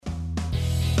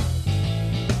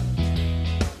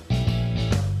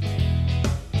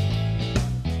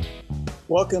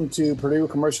Welcome to Purdue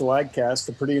Commercial AgCast,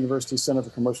 the Purdue University Center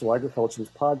for Commercial Agriculture's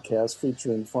podcast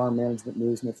featuring farm management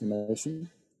news and information.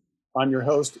 I'm your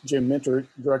host, Jim Minter,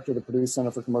 Director of the Purdue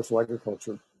Center for Commercial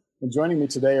Agriculture. And joining me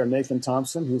today are Nathan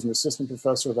Thompson, who's an assistant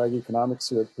professor of ag economics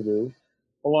here at Purdue,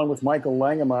 along with Michael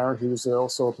Langemeier, who's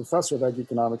also a professor of ag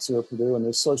economics here at Purdue and the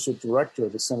associate director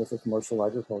of the Center for Commercial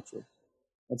Agriculture.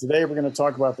 And today we're going to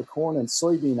talk about the corn and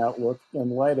soybean outlook in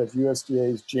light of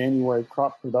USDA's January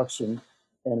crop production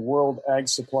and world ag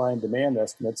supply and demand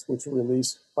estimates, which were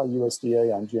released by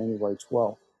USDA on January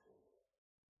 12th.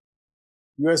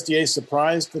 USDA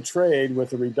surprised the trade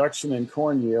with a reduction in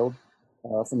corn yield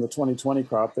from the 2020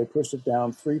 crop. They pushed it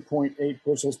down 3.8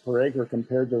 bushels per acre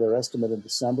compared to their estimate in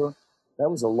December. That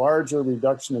was a larger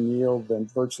reduction in yield than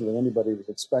virtually anybody was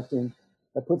expecting.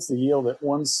 That puts the yield at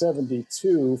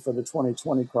 172 for the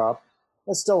 2020 crop.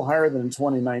 That's still higher than in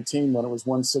 2019 when it was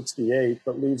 168,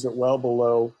 but leaves it well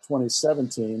below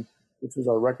 2017, which was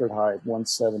our record high at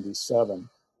 177.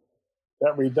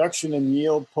 That reduction in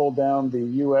yield pulled down the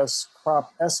U.S.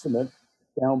 crop estimate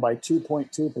down by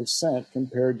 2.2%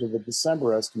 compared to the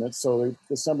December estimate. So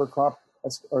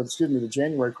the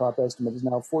January crop estimate is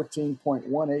now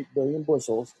 14.18 billion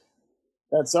bushels.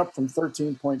 That's up from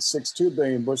 13.62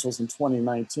 billion bushels in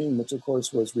 2019, which of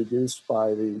course was reduced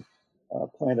by the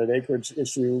planted acreage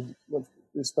issue with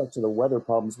respect to the weather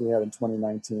problems we had in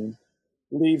 2019.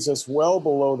 Leaves us well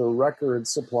below the record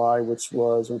supply,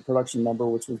 or production number,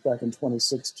 which was back in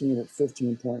 2016 at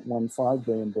 15.15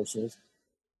 billion bushels.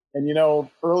 And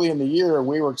early in the year,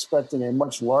 we were expecting a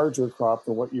much larger crop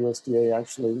than what USDA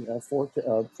actually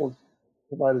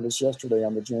provided us yesterday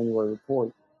on the January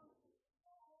report.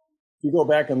 If you go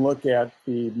back and look at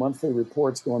the monthly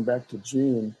reports going back to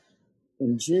June,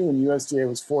 in June, USDA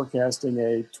was forecasting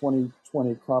a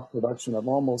 2020 crop production of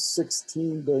almost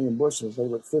 16 billion bushels. They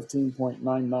were at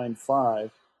 15.995.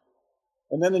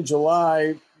 And then in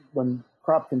July, when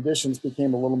crop conditions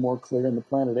became a little more clear and the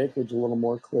planted acreage a little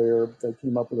more clear, they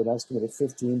came up with an estimate of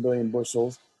 15 billion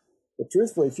bushels. But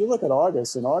truthfully, if you look at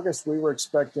August, in August we were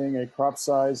expecting a crop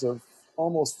size of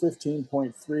almost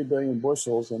 15.3 billion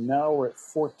bushels, and now we're at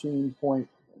 14.2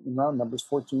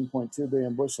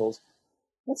 billion bushels.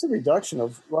 That's a reduction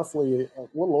of roughly a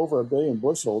little over a billion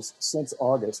bushels since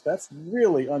August. That's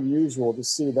really unusual to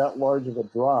see that large of a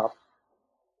drop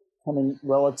coming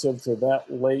relative to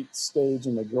that late stage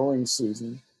in the growing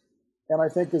season. And I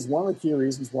think is one of the key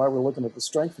reasons why we're looking at the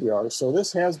strength we are. So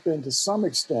this has been to some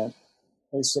extent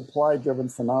a supply-driven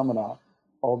phenomenon,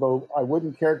 although I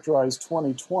wouldn't characterize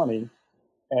 2020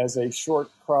 as a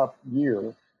short crop year.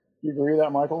 Do you agree with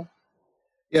that, Michael?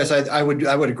 Yes, I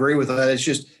would agree with that. It's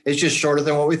just shorter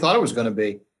than what we thought it was going to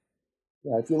be.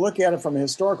 Yeah, if you look at it from a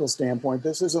historical standpoint,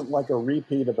 this isn't like a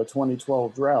repeat of a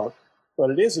 2012 drought, but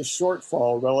it is a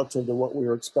shortfall relative to what we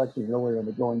were expecting earlier in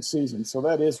the growing season. So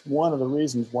that is one of the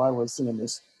reasons why we're seeing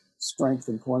this strength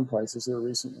in corn prices here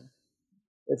recently.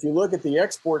 If you look at the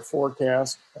export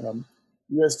forecast,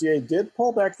 USDA did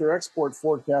pull back their export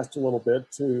forecast a little bit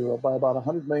by about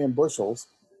 100 million bushels.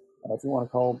 If you want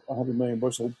to call 100 million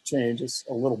bushel change, it's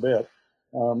a little bit.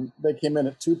 They came in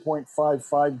at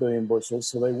 2.55 billion bushels,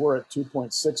 so they were at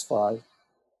 2.65.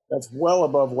 That's well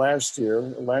above last year.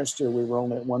 Last year, we were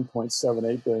only at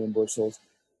 1.78 billion bushels,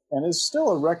 and it's still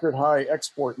a record high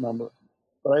export number.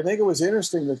 But I think it was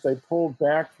interesting that they pulled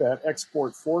back that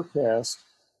export forecast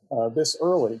this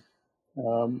early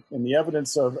in the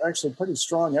evidence of actually pretty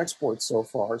strong exports so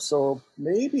far. So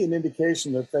maybe an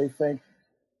indication that they think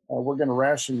we're going to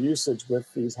ration usage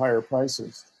with these higher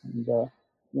prices. And,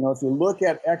 if you look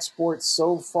at exports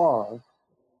so far,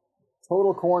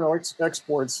 total corn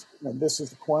exports, and this is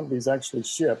the quantities actually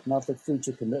shipped, not the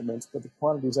future commitments, but the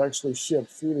quantities actually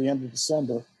shipped through the end of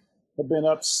December, have been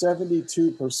up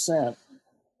 72%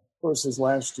 versus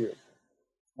last year.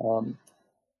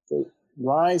 The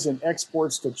rise in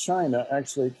exports to China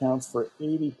actually accounts for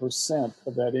 80%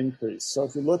 of that increase. So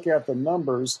if you look at the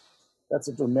numbers, that's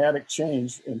a dramatic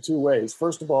change in two ways.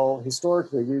 First of all,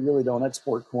 historically, we really don't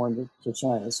export corn to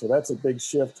China. So that's a big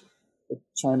shift that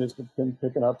China's been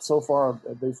picking up. So far,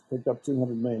 they've picked up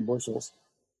 200 million bushels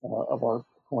of our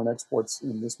corn exports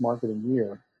in this marketing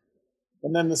year.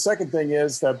 And then the second thing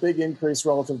is that big increase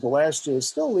relative to last year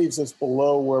still leaves us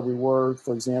below where we were,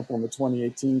 for example, in the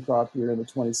 2018 crop year and the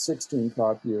 2016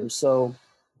 crop year. So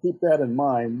keep that in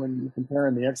mind when you're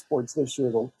comparing the exports this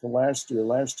year to last year.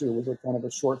 Last year was a kind of a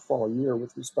shortfall year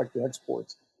with respect to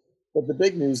exports. But the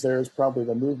big news there is probably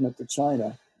the movement to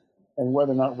China and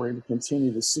whether or not we're going to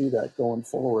continue to see that going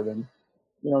forward. And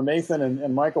Nathan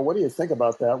and Michael, what do you think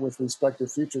about that with respect to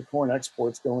future corn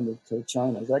exports going to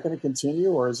China? Is that going to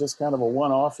continue, or is this kind of a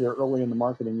one-off here early in the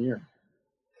marketing year?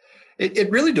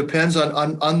 It really depends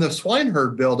on the swine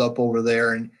herd buildup over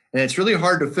there, and it's really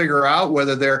hard to figure out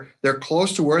whether they're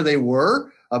close to where they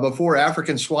were before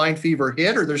African swine fever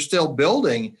hit, or they're still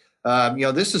building.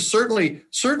 This is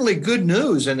certainly good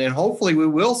news, and hopefully we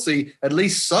will see at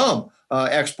least some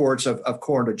exports of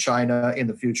corn to China in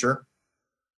the future.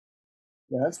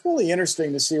 Yeah, it's really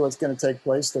interesting to see what's going to take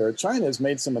place there. China has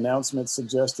made some announcements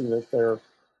suggesting that their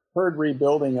herd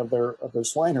rebuilding of their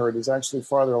swine herd is actually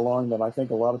farther along than I think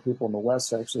a lot of people in the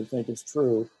West actually think is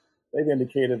true. They've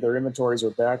indicated their inventories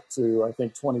are back to, I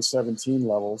think, 2017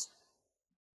 levels.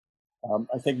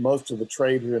 I think most of the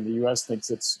trade here in the U.S.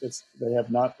 thinks they have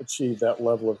not achieved that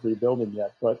level of rebuilding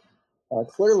yet, but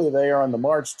clearly they are on the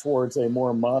march towards a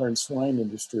more modern swine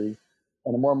industry,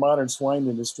 and a more modern swine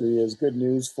industry is good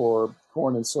news for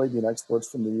corn and soybean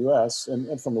exports from the U.S.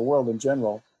 and from the world in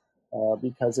general,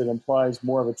 because it implies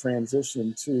more of a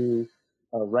transition to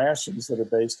rations that are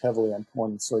based heavily on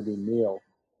corn and soybean meal.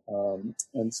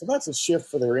 And so that's a shift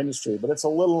for their industry, but it's a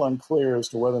little unclear as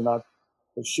to whether or not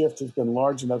the shift has been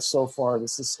large enough so far to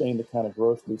sustain the kind of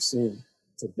growth we've seen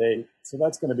to date. So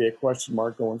that's going to be a question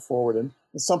mark going forward. And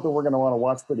it's something we're going to want to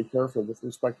watch pretty carefully with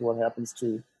respect to what happens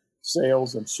to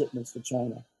sales and shipments to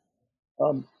China.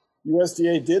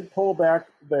 USDA did pull back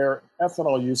their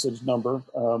ethanol usage number.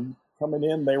 Coming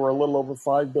in, they were a little over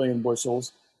 5 billion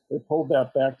bushels. They pulled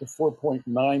that back to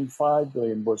 4.95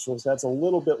 billion bushels. That's a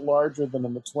little bit larger than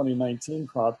in the 2019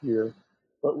 crop year,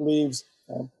 but leaves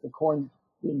the corn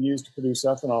being used to produce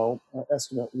ethanol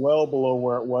estimate well below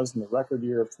where it was in the record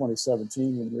year of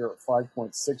 2017 when we were at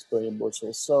 5.6 billion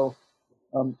bushels. So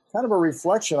kind of a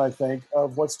reflection, I think,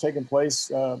 of what's taken place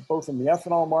both in the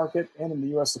ethanol market and in the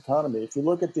U.S. economy. If you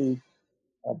look at the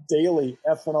daily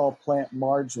ethanol plant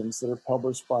margins that are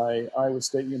published by Iowa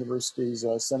State University's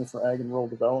Center for Ag and Rural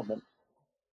Development,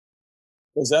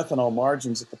 those ethanol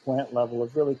margins at the plant level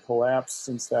have really collapsed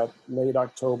since that late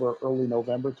October, early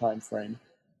November timeframe.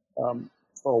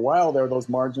 For a while there, those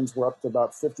margins were up to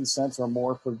about 50 cents or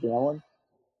more per gallon.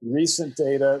 Recent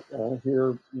data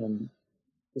here in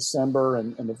December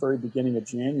and the very beginning of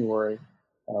January,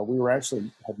 we were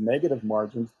actually had negative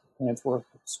margins. Plants were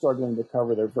struggling to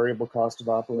cover their variable cost of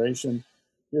operation.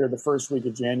 Here, the first week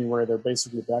of January, they're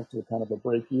basically back to a kind of a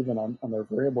break even on their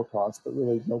variable costs, but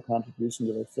really no contribution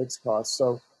to their fixed costs.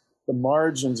 So the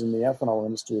margins in the ethanol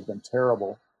industry have been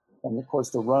terrible. And of course,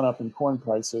 the run up in corn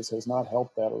prices has not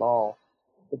helped that at all.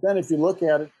 But then if you look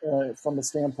at it from the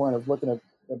standpoint of looking at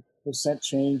a percent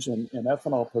change in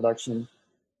ethanol production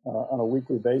on a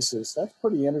weekly basis, that's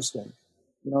pretty interesting.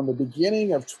 You know, in the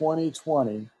beginning of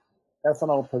 2020,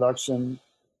 ethanol production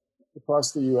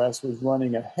across the U.S. was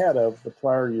running ahead of the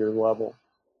prior year level.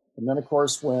 And then, of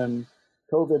course, when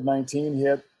COVID-19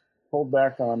 hit, pulled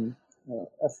back on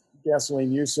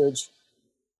gasoline usage,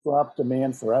 dropped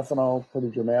demand for ethanol pretty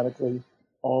dramatically.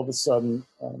 All of a sudden,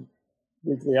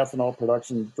 weekly ethanol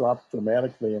production dropped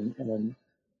dramatically. And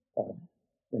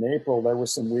in April, there were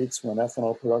some weeks when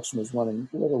ethanol production was running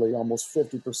literally almost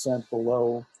 50%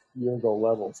 below year-ago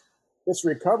levels. It's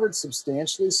recovered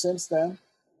substantially since then.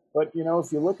 But, you know,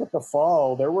 if you look at the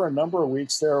fall, there were a number of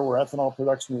weeks there where ethanol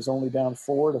production was only down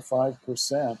 4 to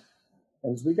 5%.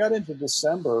 And as we got into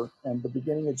December and the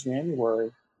beginning of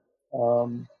January,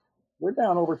 we're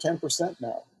down over 10%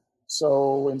 now.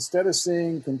 So instead of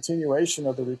seeing continuation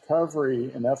of the recovery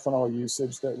in ethanol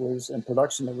usage that was in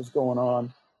production that was going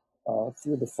on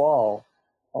through the fall,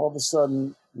 all of a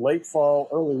sudden, late fall,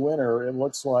 early winter, it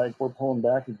looks like we're pulling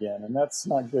back again. And that's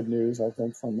not good news, I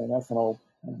think, from an ethanol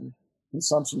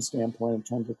consumption standpoint in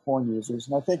terms of corn users.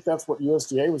 And I think that's what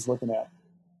USDA was looking at.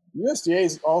 USDA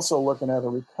is also looking at a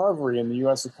recovery in the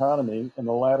U.S. economy in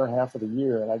the latter half of the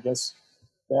year. And I guess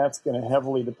that's going to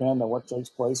heavily depend on what takes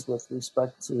place with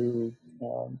respect to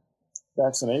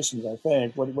vaccinations, I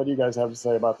think. What do you guys have to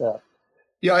say about that?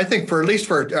 Yeah, I think for at least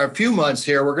for a few months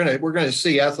here, we're gonna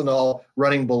see ethanol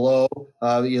running below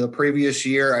the previous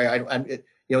year.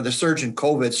 The surge in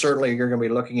COVID, certainly you're going to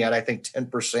be looking at, I think,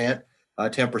 10%,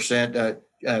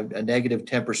 a negative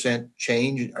 10%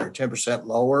 change or 10%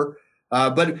 lower.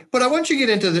 But once you get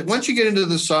into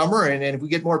the summer and if we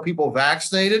get more people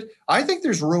vaccinated, I think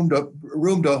there's room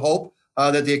to hope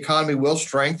that the economy will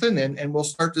strengthen and we'll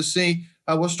start to see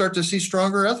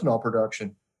stronger ethanol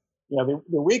production. Yeah,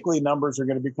 the weekly numbers are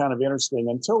going to be kind of interesting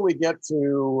until we get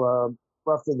to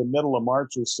roughly the middle of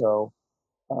March or so.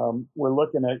 We're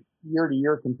looking at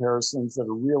year-to-year comparisons that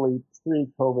are really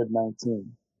pre-COVID-19.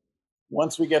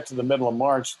 Once we get to the middle of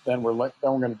March, then we're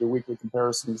going to do weekly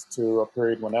comparisons to a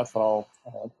period when ethanol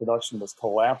production was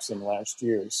collapsing last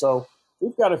year. So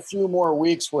we've got a few more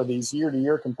weeks where these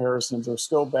year-to-year comparisons are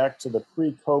still back to the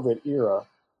pre-COVID era.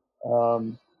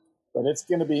 But it's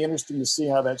going to be interesting to see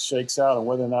how that shakes out and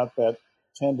whether or not that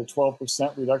 10 to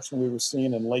 12% reduction we were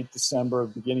seeing in late December,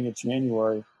 beginning of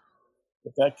January,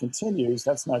 if that continues,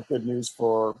 that's not good news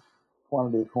for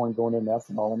quantity of corn going into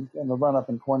ethanol. And the run up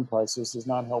in corn prices is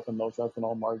not helping those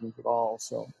ethanol margins at all.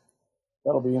 So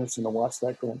that'll be interesting to watch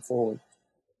that going forward.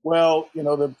 Well,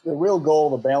 the real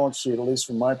goal of the balance sheet, at least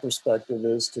from my perspective,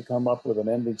 is to come up with an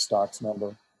ending stocks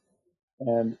number.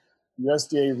 And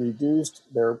USDA reduced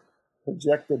their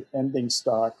projected ending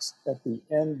stocks at the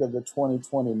end of the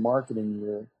 2020 marketing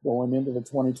year, going into the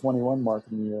 2021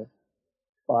 marketing year,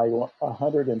 by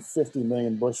 150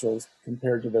 million bushels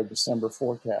compared to their December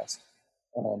forecast.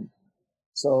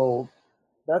 So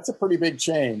that's a pretty big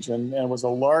change, and was a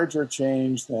larger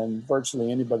change than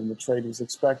virtually anybody in the trade was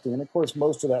expecting. And of course,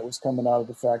 most of that was coming out of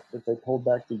the fact that they pulled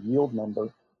back the yield number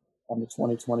on the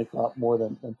 2020 crop more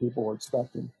than people were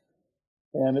expecting.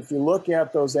 And if you look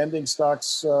at those ending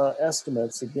stocks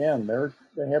estimates, again,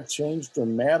 they have changed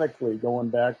dramatically going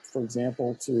back, for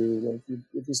example, to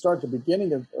if you start the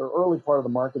beginning of or early part of the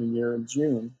marketing year in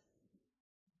June,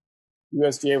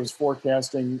 USDA was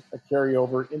forecasting a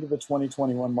carryover into the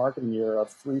 2021 marketing year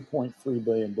of 3.3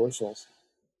 billion bushels.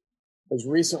 As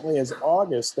recently as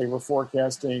August, they were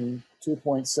forecasting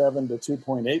 2.7 to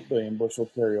 2.8 billion bushel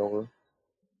carryover.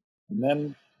 And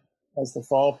then as the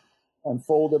fall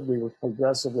unfolded, we were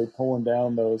progressively pulling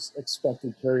down those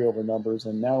expected carryover numbers,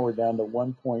 and now we're down to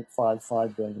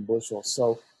 1.55 billion bushels.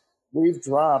 So we've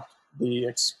dropped the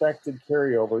expected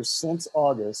carryovers since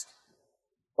August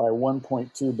by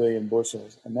 1.2 billion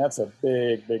bushels, and that's a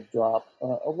big, big drop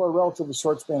over a relatively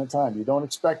short span of time. You don't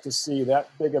expect to see that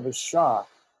big of a shock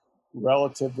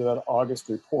relative to that August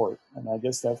report, and I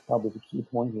guess that's probably the key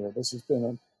point here. This has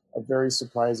been a very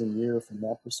surprising year from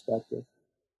that perspective.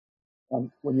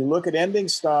 When you look at ending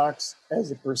stocks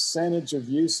as a percentage of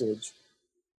usage,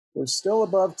 we're still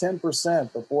above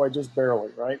 10%, but boy, just barely,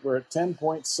 right? We're at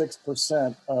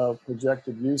 10.6% of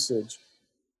projected usage.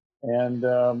 And,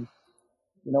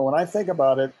 when I think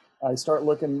about it, I start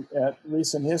looking at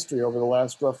recent history over the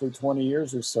last roughly 20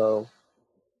 years or so.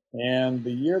 And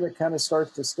the year that kind of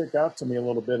starts to stick out to me a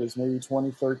little bit is maybe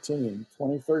 2013.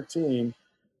 2013,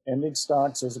 ending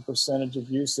stocks as a percentage of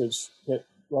usage hit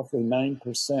roughly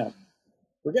 9%.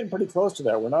 We're getting pretty close to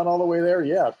that. We're not all the way there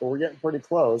yet, but we're getting pretty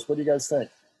close. What do you guys think?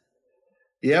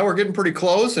 Yeah, we're getting pretty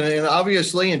close. And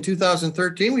obviously in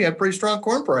 2013, we had pretty strong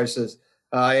corn prices.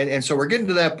 And so we're getting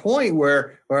to that point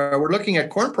where we're looking at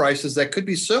corn prices that could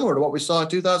be similar to what we saw in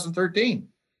 2013.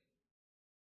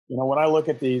 When I look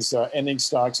at these ending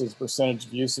stocks as percentage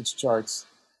of usage charts,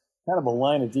 kind of a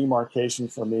line of demarcation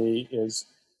for me is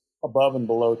above and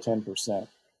below 10%.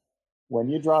 When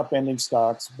you drop ending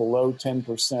stocks below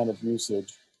 10% of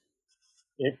usage,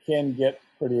 it can get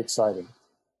pretty exciting.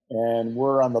 And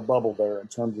we're on the bubble there in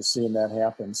terms of seeing that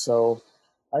happen. So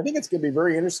I think it's going to be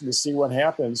very interesting to see what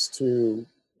happens to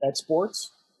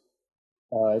exports.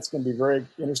 It's going to be very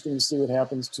interesting to see what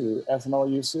happens to ethanol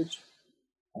usage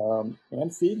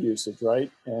and feed usage,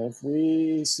 right? And if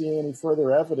we see any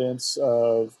further evidence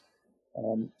of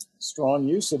strong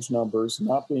usage numbers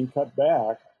not being cut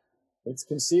back, it's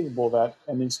conceivable that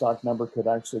ending stock number could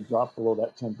actually drop below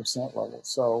that 10% level.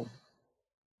 So,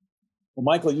 well,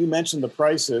 Michael, you mentioned the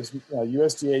prices.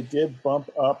 USDA did bump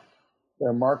up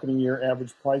their marketing year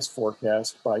average price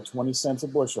forecast by 20 cents a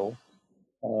bushel.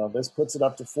 This puts it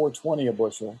up to $4.20 a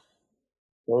bushel.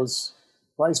 Those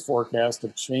price forecasts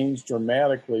have changed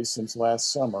dramatically since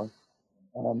last summer.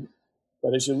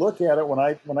 But as you look at it,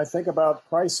 when I think about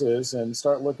prices and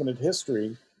start looking at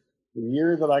history, the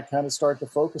year that I kind of start to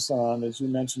focus on, as you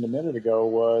mentioned a minute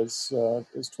ago, is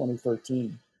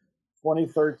 2013.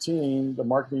 2013, the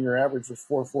marketing year average was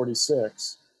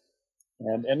 446,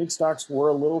 and ending stocks were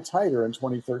a little tighter in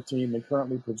 2013 than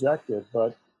currently projected.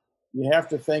 But you have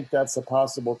to think that's a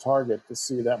possible target to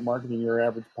see that marketing year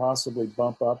average possibly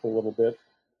bump up a little bit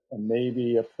and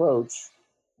maybe approach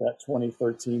that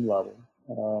 2013 level.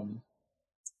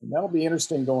 And that'll be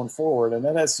interesting going forward. And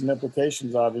that has some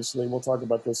implications, obviously. We'll talk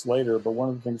about this later, but one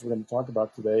of the things we're going to talk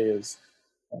about today is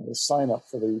the sign up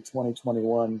for the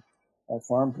 2021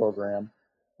 farm program.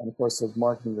 And of course, those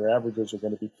marketing year averages are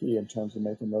going to be key in terms of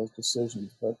making those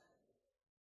decisions. But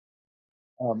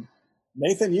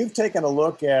Nathan, you've taken a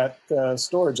look at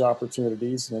storage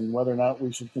opportunities and whether or not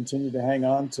we should continue to hang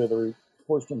on to the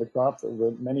portion of the crop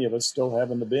that many of us still have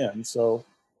in the bin. So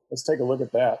let's take a look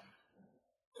at that.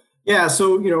 Yeah,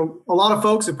 so, a lot of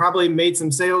folks have probably made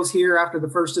some sales here after the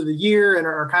first of the year and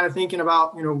are kind of thinking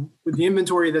about, with the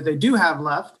inventory that they do have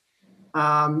left,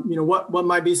 what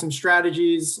might be some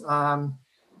strategies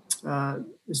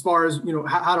as far as,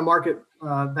 how to market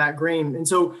that grain. And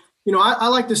so I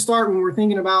like to start when we're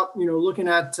thinking about, looking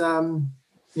at,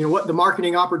 what the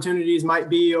marketing opportunities might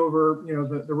be over,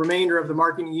 the remainder of the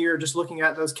marketing year, just looking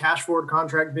at those cash forward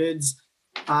contract bids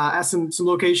at some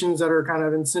locations that are kind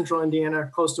of in central Indiana,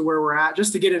 close to where we're at,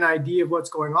 just to get an idea of what's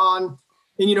going on.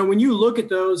 And, when you look at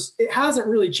those, it hasn't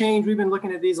really changed. We've been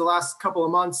looking at these the last couple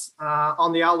of months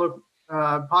on the Outlook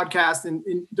podcast,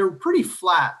 and they're pretty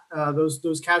flat,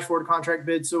 those cash forward contract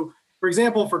bids. So, for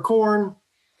example, for corn,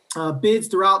 bids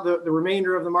throughout the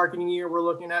remainder of the marketing year, we're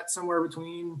looking at somewhere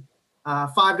between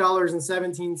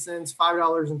 $5.17,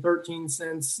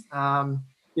 $5.13,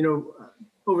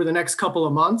 over the next couple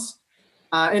of months.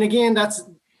 And again, that's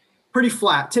pretty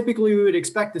flat. Typically, we would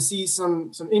expect to see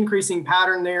some increasing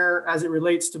pattern there as it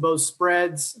relates to both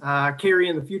spreads, carry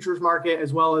in the futures market,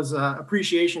 as well as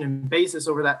appreciation and basis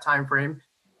over that time frame.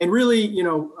 And really,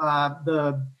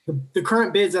 the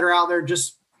current bids that are out there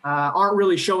just aren't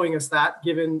really showing us that,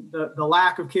 given the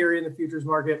lack of carry in the futures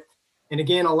market. And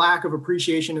again, a lack of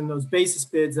appreciation in those basis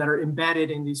bids that are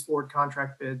embedded in these forward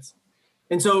contract bids.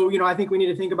 And so, I think we need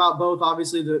to think about both,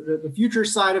 obviously, the future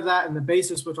side of that and the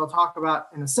basis, which I'll talk about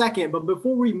in a second. But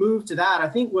before we move to that, I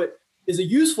think what is a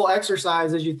useful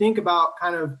exercise as you think about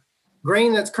kind of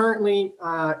grain that's currently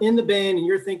in the bin, and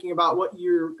you're thinking about what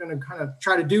you're going to kind of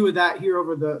try to do with that here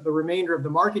over the remainder of the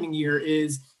marketing year,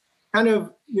 is kind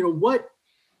of,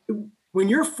 when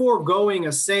you're foregoing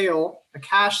a sale, a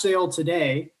cash sale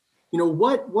today,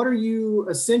 what are you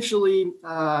essentially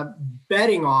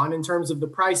betting on in terms of the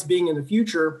price being in the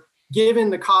future, given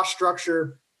the cost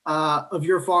structure of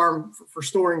your farm for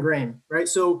storing grain, right?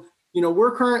 So,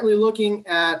 we're currently looking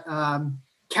at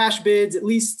cash bids, at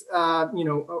least,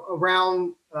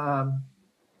 around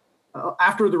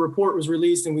after the report was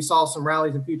released and we saw some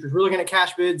rallies in futures. We're looking at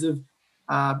cash bids of,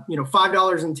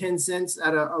 $5.10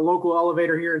 at a local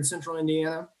elevator here in central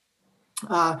Indiana.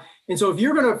 And so if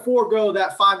you're going to forego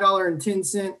that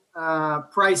 $5.10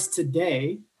 price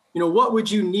today, what would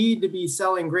you need to be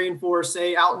selling grain for,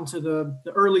 say, out into the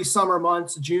early summer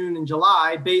months, June and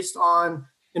July, based on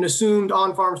an assumed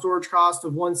on-farm storage cost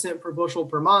of 1 cent per bushel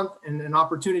per month and an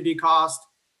opportunity cost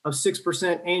of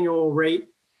 6% annual rate?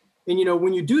 And,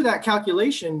 when you do that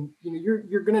calculation,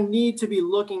 you're going to need to be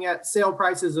looking at sale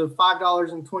prices of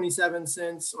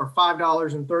 $5.27 or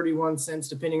 $5.31,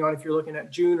 depending on if you're looking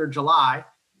at June or July.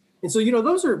 And so,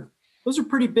 those are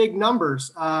pretty big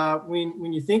numbers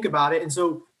when you think about it. And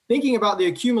so thinking about the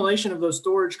accumulation of those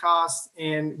storage costs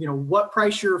and, what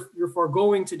price you're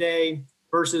foregoing today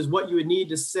versus what you would need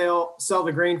to sell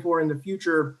the grain for in the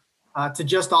future to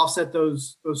just offset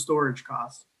those storage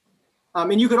costs.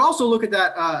 And you could also look at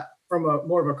that from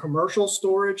more of a commercial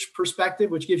storage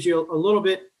perspective, which gives you a little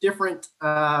bit different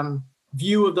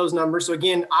view of those numbers. So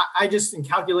again, I just in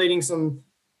calculating some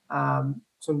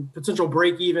potential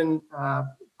break-even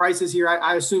prices here,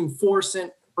 I assume 4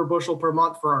 cents per bushel per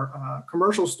month for our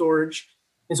commercial storage.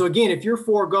 And so again, if you're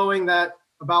foregoing that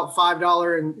about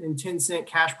 $5.10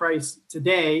 cash price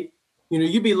today,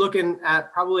 you'd be looking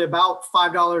at probably about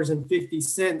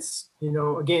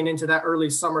 $5.50, again, into that early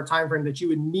summer timeframe that you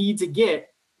would need to get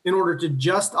in order to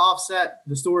just offset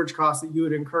the storage costs that you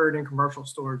would incur in commercial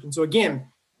storage. And so again,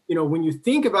 when you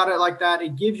think about it like that,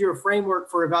 it gives you a framework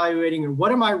for evaluating, and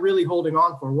what am I really holding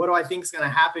on for? What do I think is going to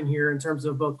happen here in terms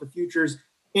of both the futures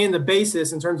and the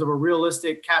basis in terms of a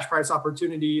realistic cash price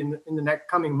opportunity in the next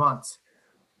coming months?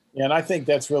 Yeah, and I think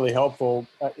that's really helpful.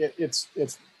 It's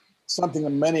something that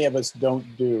many of us don't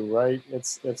do, right?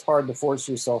 It's hard to force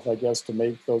yourself, I guess, to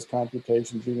make those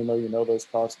computations, even though those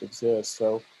costs exist.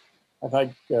 So I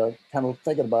think kind of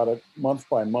thinking about it month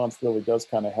by month really does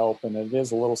kind of help. And it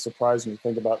is a little surprising to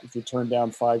think about if you turn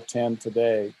down 510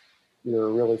 today,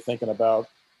 you're really thinking about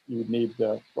you'd need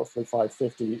roughly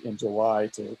 550 in July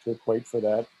to equate for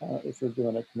that if you're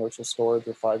doing a commercial storage,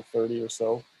 or 530 or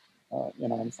so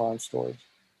in on-farm storage.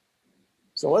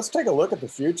 So let's take a look at the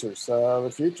futures.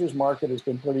 The futures market has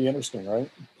been pretty interesting, right?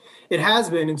 It has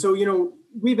been. And so,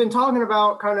 we've been talking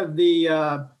about kind of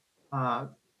the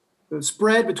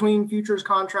spread between futures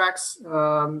contracts,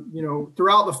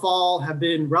 throughout the fall have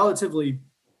been relatively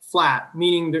flat,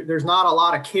 meaning that there's not a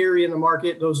lot of carry in the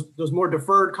market. Those more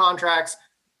deferred contracts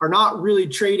are not really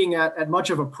trading at much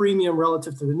of a premium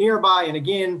relative to the nearby. And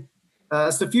again,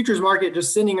 it's the futures market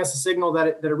just sending us a signal that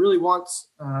it really wants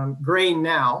grain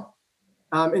now.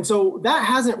 And so that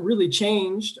hasn't really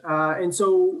changed. And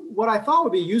so what I thought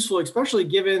would be useful, especially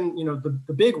given,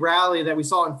 the big rally that we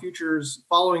saw in futures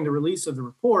following the release of the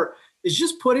report, is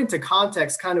just put into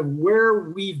context kind of where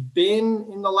we've been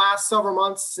in the last several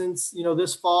months since,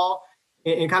 this fall,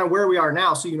 and kind of where we are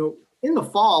now. So, in the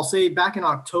fall, say back in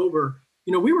October,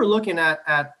 we were looking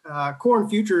at corn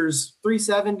futures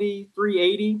 370,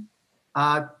 380.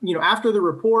 After the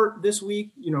report this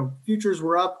week, futures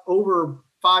were up over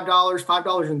 $5,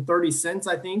 $5.30,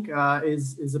 I think,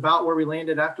 is about where we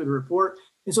landed after the report.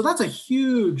 And so that's a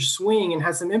huge swing and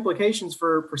has some implications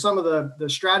for some of the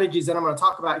strategies that I'm going to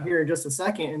talk about here in just a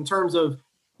second in terms of,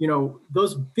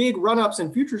 those big run-ups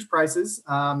in futures prices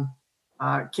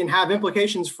can have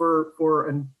implications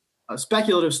for a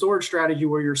speculative storage strategy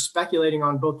where you're speculating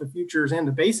on both the futures and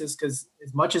the basis, because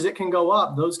as much as it can go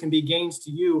up, those can be gains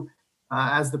to you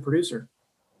as the producer.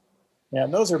 Yeah,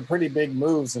 and those are pretty big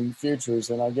moves in futures.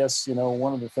 And I guess,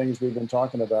 one of the things we've been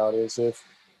talking about is if,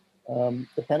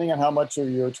 depending on how much of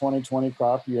your 2020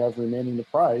 crop you have remaining to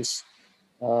price,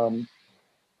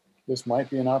 this might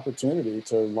be an opportunity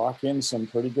to lock in some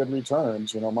pretty good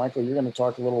returns. Michael, you're going to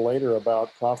talk a little later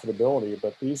about profitability,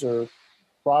 but these are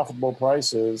profitable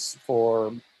prices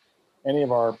for any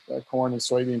of our corn and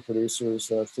soybean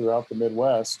producers throughout the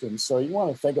Midwest. And so you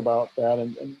want to think about that.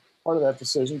 And part of that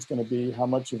decision is going to be how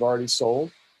much you've already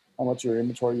sold, how much of your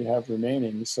inventory you have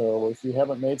remaining. So if you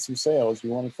haven't made some sales, you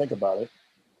want to think about it.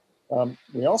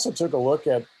 We also took a look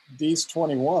at DEES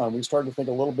 21. We started to think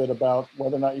a little bit about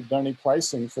whether or not you've done any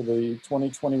pricing for the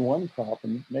 2021 crop.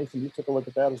 And Nathan, you took a look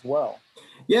at that as well.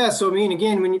 Yeah. So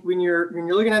again, when you're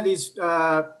looking at these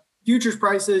futures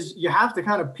prices, you have to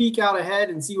kind of peek out ahead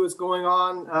and see what's going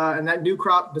on in that new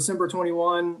crop December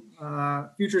 21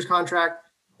 futures contract.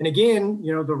 And again,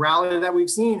 the rally that we've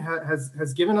seen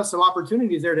has given us some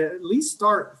opportunities there to at least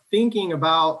start thinking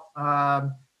about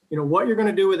what you're going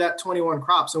to do with that 21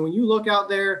 crop. So when you look out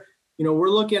there, we're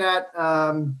looking at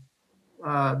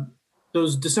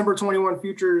those December 21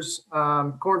 futures,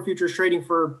 corn futures trading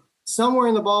for somewhere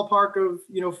in the ballpark of,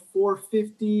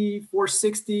 450,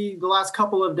 460 the last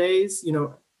couple of days.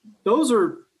 Those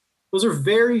are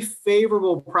very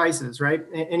favorable prices, right?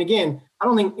 And again, I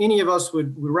don't think any of us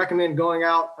would recommend going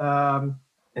out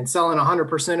and selling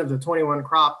 100% of the 21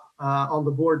 crop on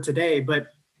the board today. But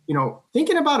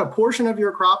thinking about a portion of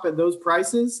your crop at those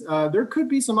prices, there could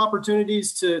be some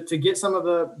opportunities to get some of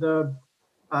the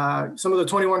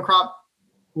 21 crop,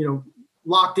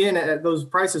 locked in at those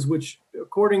prices, which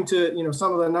according to,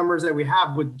 some of the numbers that we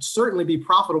have would certainly be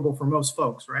profitable for most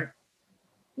folks, right?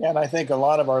 Yeah, and I think a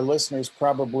lot of our listeners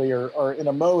probably are in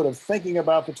a mode of thinking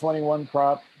about the 21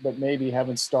 crop, but maybe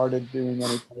haven't started doing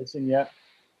any pricing yet.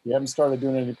 If you haven't started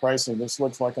doing any pricing, this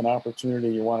looks like an opportunity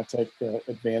you want to take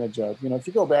advantage of. If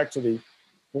you go back to the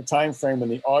time frame when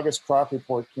the August crop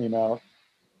report came out,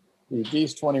 the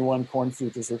DEES 21 corn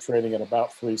futures were trading at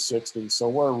about 360. So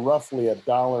we're roughly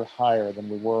 $1 higher than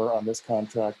we were on this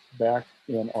contract back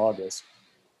in August.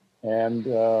 And,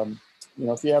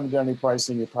 if you haven't done any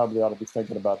pricing, you probably ought to be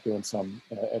thinking about doing some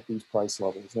at these price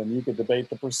levels. And you could debate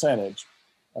the percentage,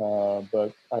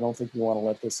 but I don't think you want to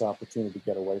let this opportunity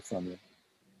get away from you.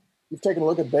 You've taken a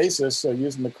look at basis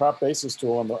using the crop basis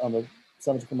tool on the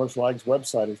Center for Commercial Ag's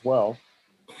website as well.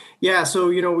 Yeah, so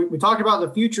we talked about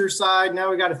the future side.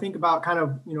 Now we got to think about kind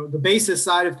of the basis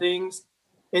side of things.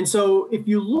 And so if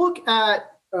you look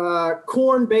at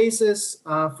corn basis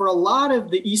for a lot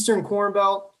of the Eastern Corn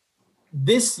Belt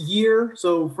this year,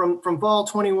 so from fall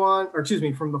 21, or excuse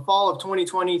me, from the fall of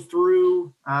 2020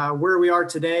 through where we are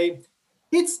today,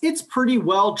 it's pretty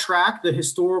well tracked the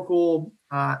historical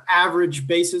average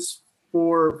basis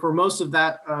for most of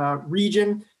that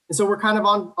region. And so we're kind of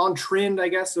on trend, I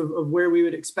guess, of where we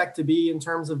would expect to be in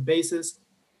terms of basis.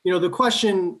 The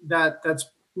question that's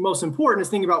most important is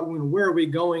thinking about where are we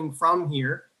going from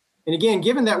here. And again,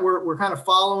 given that we're kind of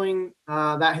following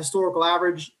that historical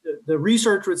average, the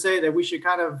research would say that we should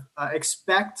kind of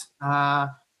expect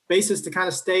basis to kind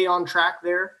of stay on track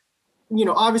there.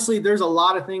 Obviously, there's a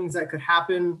lot of things that could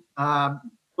happen,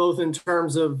 both in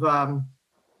terms of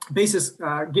basis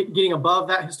getting above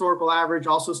that historical average,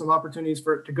 also some opportunities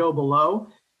for it to go below.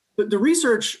 But the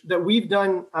research that we've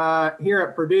done here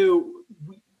at Purdue,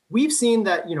 we've seen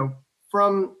that,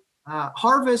 from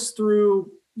harvest through,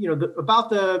 about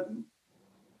the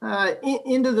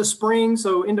into the spring,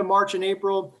 so into March and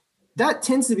April, that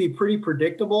tends to be pretty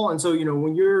predictable. And so,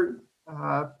 when you're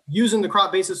using the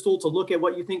crop basis tool to look at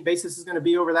what you think basis is going to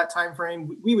be over that time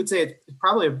frame, we would say it's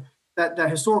probably that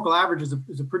historical average is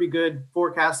a pretty good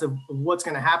forecast of what's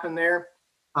going to happen there.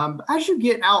 As you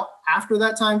get out after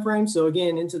that time frame, so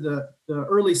again into the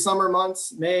early summer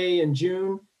months, May and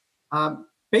June,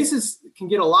 basis can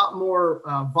get a lot more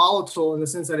volatile in the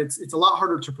sense that it's a lot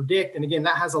harder to predict. And again,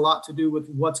 that has a lot to do with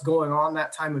what's going on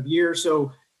that time of year.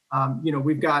 So,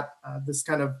 we've got this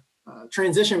kind of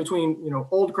transition between,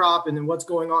 old crop and then what's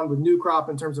going on with new crop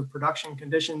in terms of production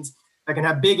conditions that can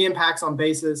have big impacts on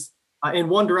basis. in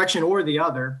one direction or the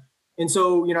other. And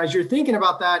so, as you're thinking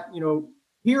about that,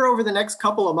 here over the next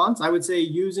couple of months, I would say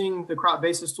using the crop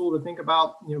basis tool to think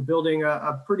about, building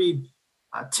a pretty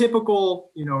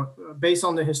typical, based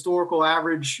on the historical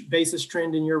average basis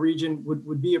trend in your region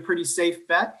would be a pretty safe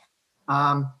bet.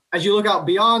 As you look out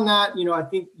beyond that, I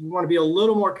think you want to be a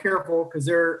little more careful because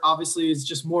there obviously is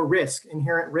just more risk,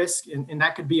 inherent risk, and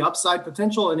that could be upside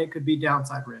potential and it could be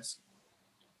downside risk.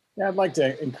 Yeah, I'd like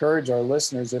to encourage our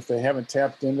listeners, if they haven't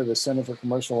tapped into the Center for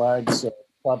Commercial Ag's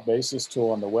crop basis tool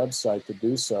on the website, to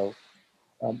do so.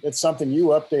 It's something you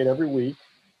update every week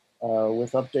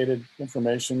with updated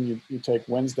information. You take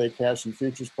Wednesday cash and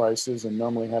futures prices and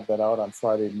normally have that out on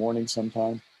Friday morning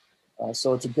sometime.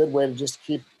 So it's a good way to just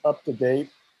keep up to date,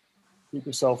 keep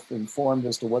yourself informed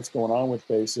as to what's going on with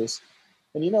basis.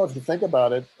 And, if you think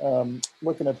about it,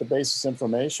 looking at the basis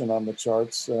information on the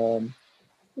charts,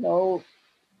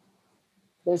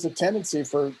 there's a tendency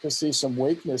to see some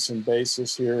weakness in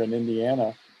basis here in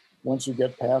Indiana once you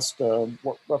get past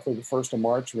roughly the 1st of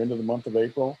March or into the month of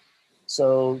April.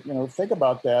 So, think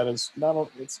about that as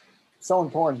it's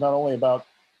selling corn is not only about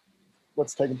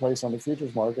what's taking place on the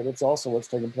futures market, it's also what's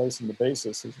taking place in the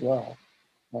basis as well.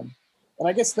 And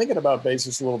I guess thinking about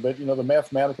basis a little bit, the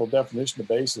mathematical definition of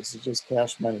basis is just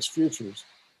cash minus futures.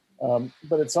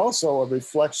 But it's also a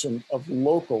reflection of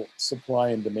local supply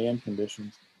and demand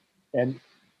conditions. And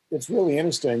it's really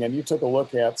interesting, and you took a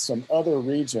look at some other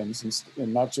regions,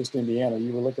 and not just Indiana.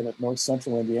 You were looking at north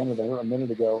central Indiana there a minute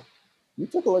ago. You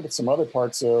took a look at some other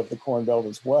parts of the Corn Belt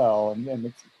as well,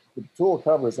 and the tool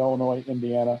covers Illinois,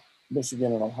 Indiana,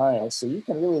 Michigan, and Ohio. So you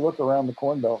can really look around the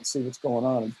Corn Belt and see what's going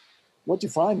on. And what'd you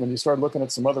find when you started looking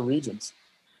at some other regions?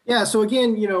 Yeah, so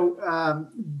again,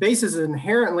 basis is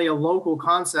inherently a local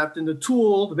concept, and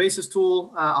the basis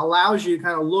tool allows you to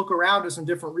kind of look around to some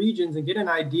different regions and get an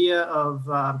idea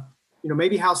of,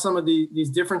 maybe how some of these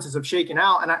differences have shaken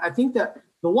out. And I think that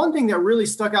the one thing that really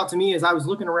stuck out to me as I was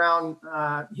looking around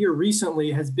here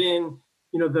recently has been,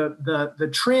 the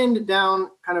trend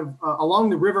down kind of along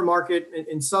the river market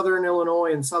in southern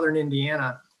Illinois and southern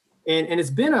Indiana. And it's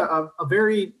been a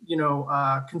very,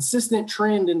 consistent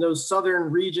trend in those southern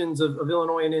regions of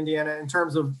Illinois and Indiana in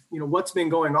terms of, what's been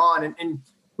going on. And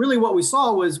really what we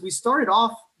saw was we started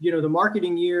off, the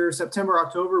marketing year, September,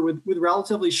 October, with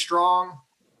relatively strong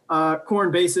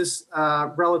corn basis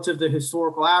relative to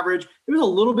historical average. It was a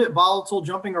little bit volatile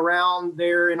jumping around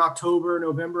there in October,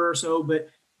 November or so, but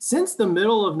since the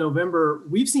middle of November,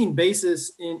 we've seen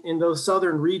basis in those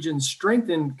southern regions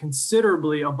strengthen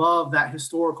considerably above that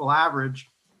historical average.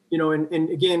 And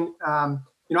again,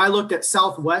 I looked at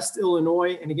Southwest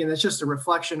Illinois, and again, that's just a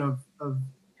reflection of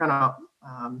kind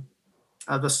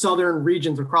of the southern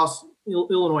regions across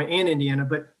Illinois and Indiana.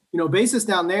 But basis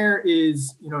down there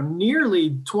is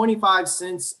nearly 25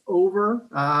 cents over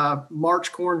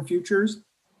March corn futures,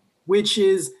 which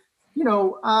is in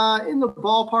the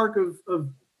ballpark of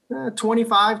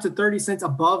 25 to 30 cents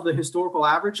above the historical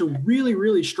average. So really,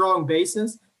 really strong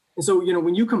basis. And so,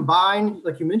 when you combine,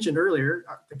 like you mentioned earlier,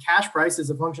 the cash price is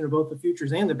a function of both the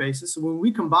futures and the basis. So when we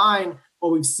combine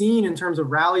what we've seen in terms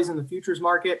of rallies in the futures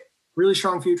market, really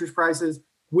strong futures prices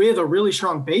with a really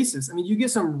strong basis, you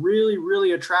get some really,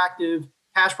 really attractive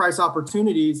cash price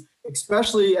opportunities,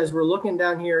 especially as we're looking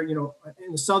down here,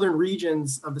 in the southern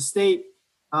regions of the state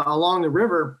along the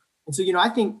river. And so, I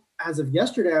think as of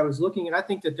yesterday, I was looking and I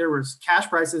think that there was cash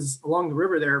prices along the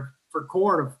river there for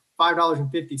corn of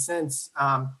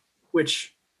 $5.50,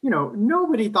 which,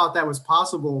 nobody thought that was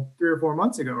possible 3 or 4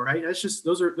 months ago, right? That's just,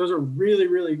 those are really,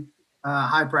 really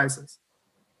high prices.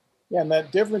 Yeah, and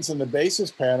that difference in the basis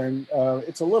pattern,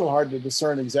 it's a little hard to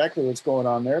discern exactly what's going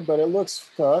on there, but it looks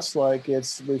to us like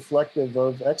it's reflective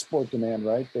of export demand,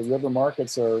 right? The river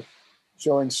markets are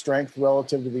showing strength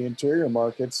relative to the interior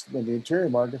markets, when the interior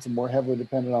markets are more heavily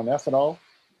dependent on ethanol.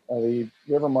 The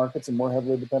river markets are more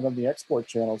heavily dependent on the export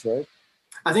channels, right?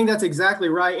 I think that's exactly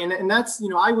right. And that's,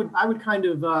 I would kind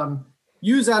of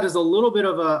use that as a little bit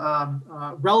of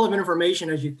a relevant information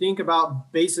as you think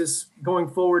about basis going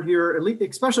forward here, at least,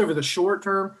 especially over the short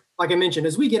term. Like I mentioned,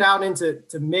 as we get out into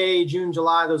May, June,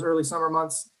 July, those early summer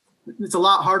months, it's a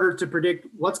lot harder to predict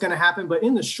what's going to happen. But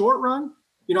in the short run,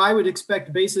 I would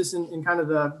expect basis in kind of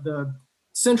the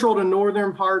central to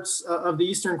northern parts of the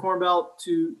Eastern Corn Belt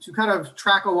to kind of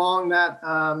track along that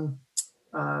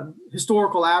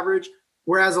historical average.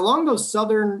 Whereas along those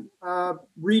southern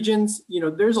regions,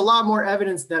 there's a lot more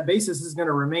evidence that basis is going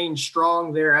to remain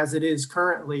strong there as it is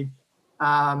currently.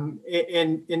 And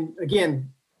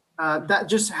again, that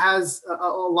just has a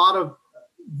lot of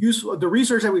useful, the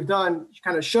research that we've done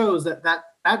kind of shows that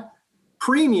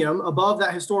premium above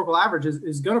that historical average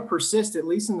is going to persist, at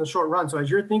least in the short run. So as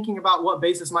you're thinking about what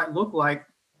basis might look like,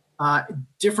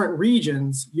 different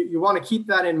regions, you want to keep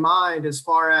that in mind as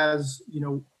far as,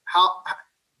 how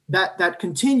that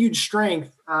continued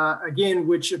strength, again,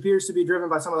 which appears to be driven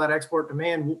by some of that export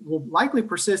demand, will likely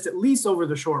persist at least over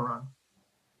the short run.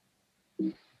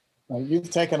 You've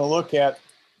taken a look at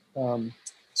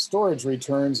storage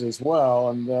returns as well,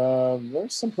 and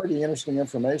there's some pretty interesting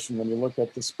information when you look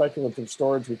at the speculative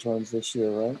storage returns this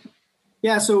year, right?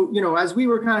 Yeah, so as we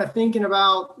were kind of thinking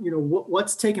about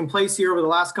what's taken place here over the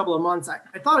last couple of months,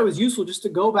 I thought it was useful just to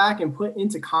go back and put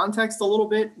into context a little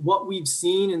bit what we've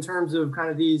seen in terms of kind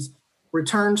of these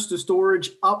returns to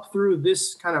storage up through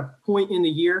this kind of point in the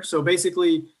year. So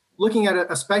basically looking at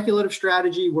a speculative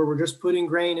strategy where we're just putting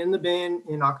grain in the bin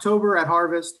in October at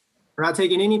harvest. We're not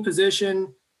taking any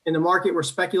position in the market. We're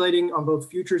speculating on both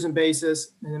futures and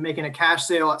basis, and then making a cash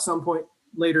sale at some point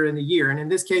later in the year. And in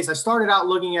this case, I started out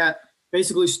looking at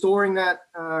basically storing that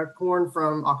corn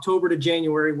from October to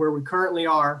January, where we currently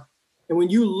are. And when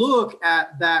you look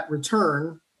at that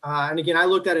return, and again, I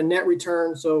looked at a net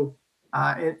return. So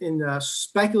in the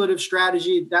speculative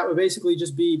strategy, that would basically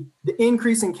just be the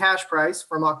increase in cash price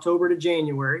from October to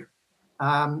January,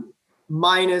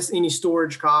 minus any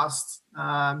storage costs.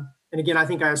 And again, I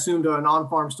think I assumed a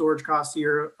non-farm storage cost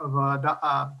here of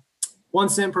 1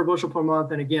 cent per bushel per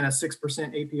month, and again, a 6%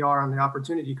 APR on the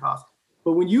opportunity cost.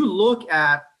 But when you look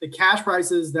at the cash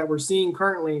prices that we're seeing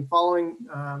currently following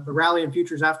the rally in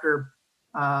futures after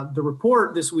the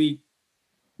report this week,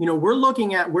 we're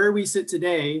looking at where we sit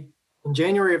today in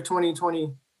January of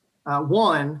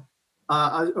 2021,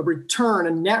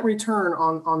 a net return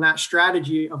on that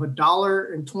strategy of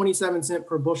 $1.27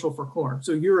 per bushel for corn.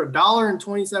 So you're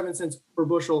 $1.27 per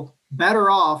bushel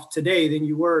better off today than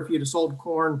you were if you'd have sold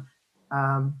corn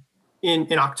in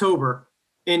October.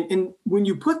 And when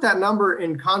you put that number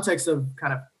in context of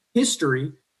kind of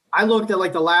history, I looked at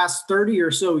like the last 30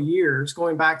 or so years,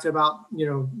 going back to about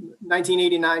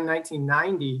 1989,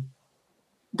 1990.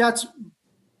 That's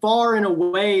far and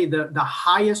away the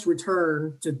highest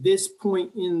return to this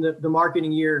point in the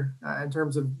marketing year in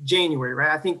terms of January, right?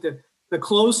 I think the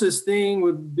closest thing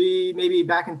would be maybe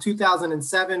back in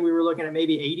 2007, we were looking at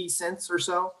maybe 80 cents or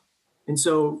so. And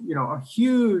so, a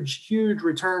huge, huge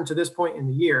return to this point in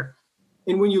the year.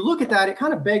 And when you look at that, it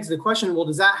kind of begs the question, well,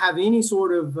 does that have any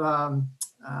sort of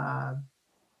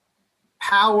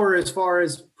power as far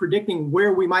as predicting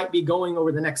where we might be going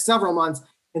over the next several months?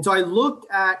 And so I looked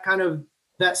at kind of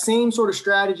that same sort of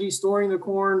strategy, storing the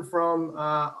corn from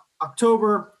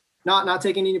October, not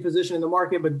taking any position in the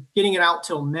market, but getting it out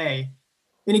till May.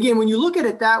 And again, when you look at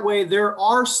it that way, there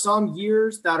are some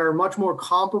years that are much more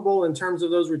comparable in terms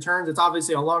of those returns. It's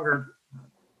obviously a longer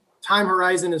time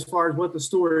horizon as far as what the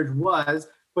storage was,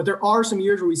 but there are some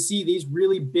years where we see these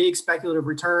really big speculative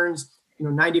returns.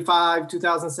 95,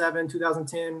 2007,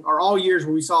 2010 are all years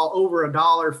where we saw over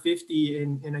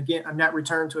 $1.50 in again a net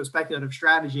return to a speculative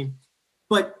strategy.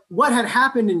 But what had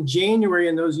happened in January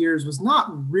in those years was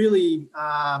not really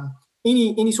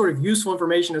any sort of useful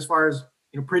information as far as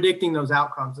predicting those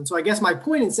outcomes. And so I guess my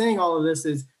point in saying all of this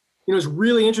is, it's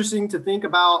really interesting to think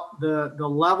about the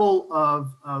level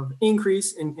of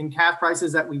increase in cash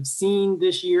prices that we've seen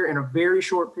this year in a very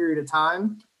short period of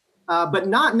time, but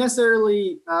not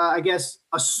necessarily, I guess,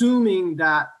 assuming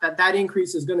that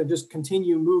increase is going to just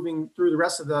continue moving through the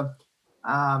rest of the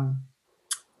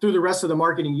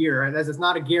marketing year. As it's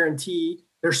not a guarantee.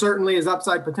 There certainly is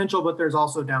upside potential, but there's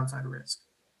also downside risk.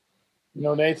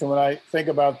 Nathan, when I think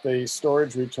about the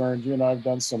storage returns, you and I have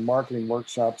done some marketing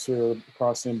workshops here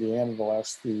across Indiana the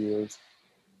last few years.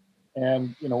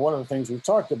 And, one of the things we've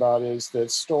talked about is that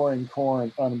storing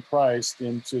corn unpriced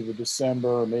into the December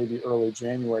or maybe early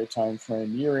January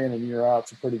timeframe, year in and year out,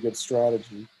 is a pretty good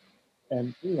strategy.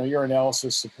 And, your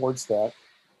analysis supports that.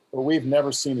 But we've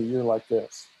never seen a year like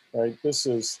this, right? This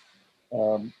is,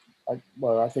 I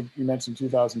think you mentioned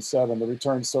 2007. The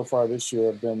returns so far this year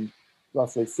have been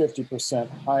roughly 50%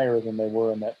 higher than they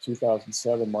were in that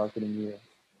 2007 marketing year.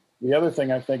 The other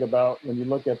thing I think about when you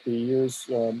look at the years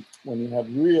when you have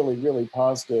really, really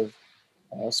positive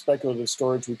speculative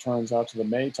storage returns out to the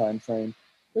May timeframe,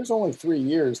 there's only 3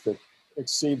 years that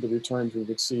exceed the returns we've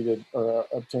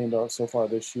obtained so far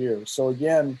this year. So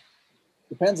again,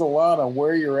 depends a lot on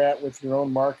where you're at with your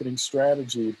own marketing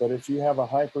strategy. But if you have a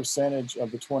high percentage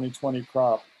of the 2020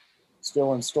 crop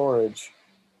still in storage,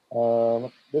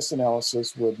 this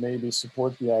analysis would maybe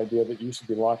support the idea that you should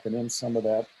be locking in some of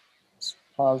that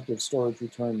positive storage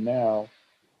return now.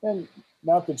 And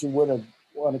not that you wouldn't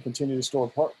want to continue to store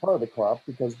part of the crop,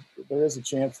 because there is a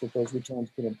chance that those returns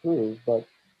could improve. But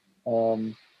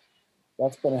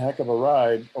that's been a heck of a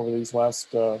ride over these last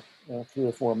 3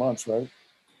 or 4 months, right?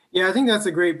 Yeah, I think that's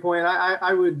a great point.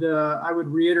 I would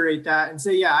reiterate that and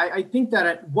say, yeah, I think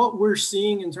that what we're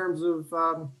seeing in terms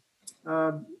of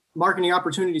uh, marketing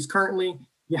opportunities currently,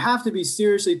 you have to be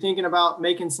seriously thinking about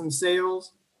making some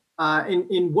sales.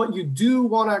 In what you do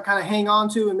want to kind of hang on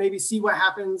to and maybe see what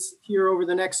happens here over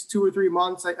the next 2 or 3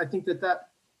 months. I think that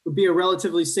would be a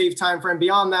relatively safe time frame.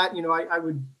 Beyond that, I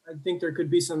think there could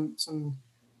be some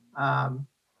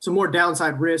more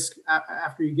downside risk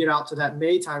after you get out to that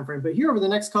May timeframe. But here over the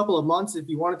next couple of months, if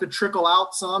you wanted to trickle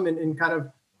out some and kind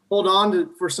of hold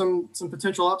on for some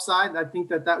potential upside, I think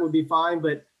that would be fine.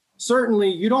 But certainly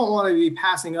you don't want to be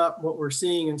passing up what we're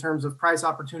seeing in terms of price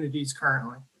opportunities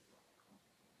currently.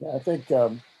 Yeah, I think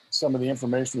some of the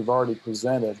information we've already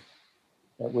presented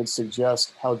would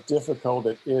suggest how difficult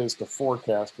it is to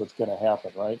forecast what's going to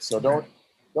happen, right? So don't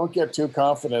get too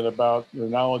confident about your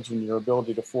knowledge and your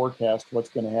ability to forecast what's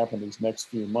going to happen these next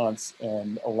few months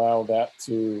and allow that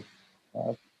to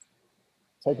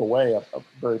take away a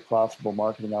very profitable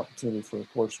marketing opportunity for a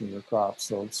portion of your crop.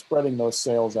 So spreading those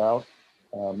sales out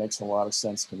makes a lot of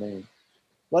sense to me.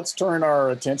 Let's turn our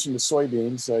attention to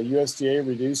soybeans. USDA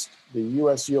reduced the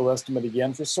U.S. yield estimate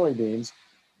again for soybeans.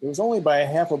 It was only by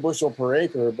 0.5 bushel per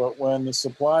acre, but when the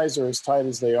supplies are as tight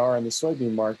as they are in the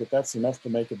soybean market, that's enough to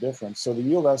make a difference. So the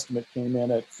yield estimate came in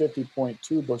at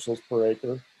 50.2 bushels per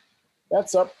acre.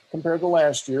 That's up compared to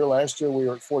last year. Last year we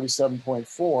were at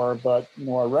 47.4, but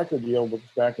our record yield was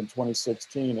back in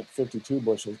 2016 at 52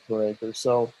 bushels per acre.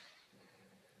 So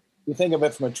you think of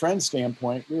it from a trend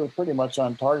standpoint, we were pretty much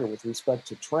on target with respect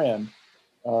to trend,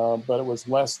 but it was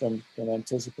less than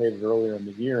anticipated earlier in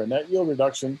the year. And that yield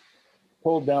reduction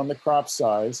pulled down the crop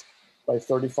size by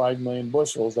 35 million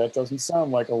bushels. That doesn't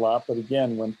sound like a lot, but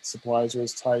again, when supplies are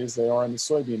as tight as they are in the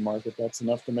soybean market, that's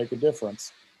enough to make a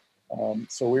difference.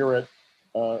 So we were at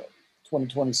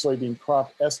 2020 soybean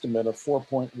crop estimate of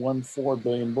 4.14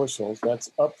 billion bushels.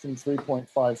 That's up from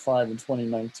 3.55 in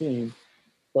 2019,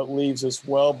 but leaves us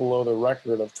well below the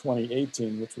record of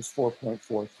 2018, which was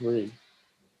 4.43.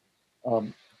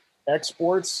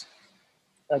 Exports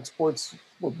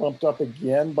were bumped up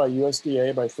again by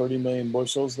USDA by 30 million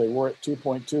bushels. They were at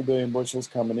 2.2 billion bushels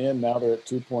coming in. Now they're at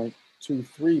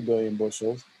 2.23 billion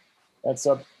bushels. That's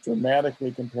up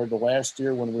dramatically compared to last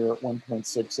year when we were at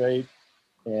 1.68,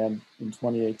 and in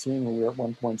 2018 when we were at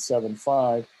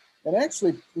 1.75. And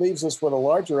actually leaves us with a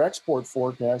larger export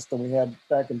forecast than we had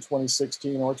back in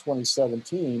 2016 or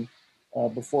 2017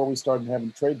 before we started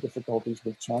having trade difficulties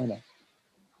with China.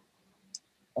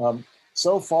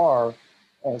 So far,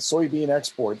 soybean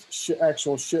exports,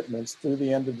 actual shipments through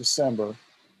the end of December,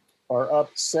 are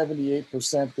up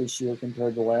 78% this year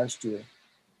compared to last year.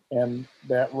 And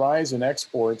that rise in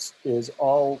exports is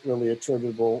all really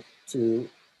attributable to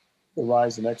the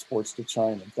rise in exports to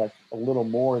China. In fact, a little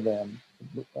more than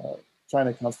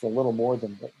China accounts for a little more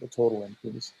than the total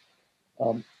increase.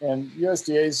 And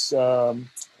USDA's,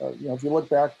 if you look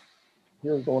back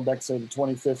here, going back say to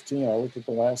 2015, I looked at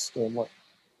the last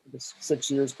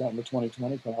 6 years counting the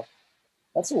 2020 crop.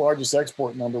 That's the largest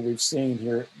export number we've seen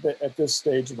here at this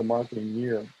stage of the marketing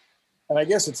year. And I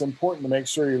guess it's important to make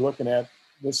sure you're looking at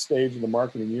this stage of the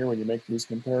marketing year when you make these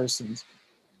comparisons.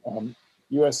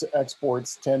 U.S.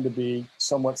 exports tend to be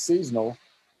somewhat seasonal,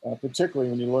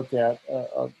 particularly when you look at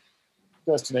a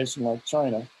destination like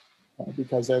China,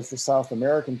 because as the South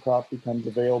American crop becomes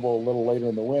available a little later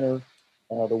in the winter,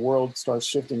 the world starts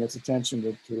shifting its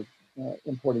attention to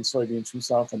importing soybeans from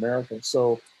South America.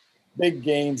 So big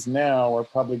gains now are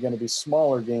probably going to be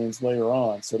smaller gains later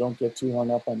on. So don't get too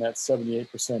hung up on that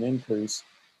 78% increase.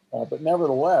 But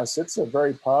nevertheless, it's a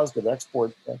very positive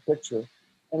export picture.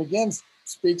 And again,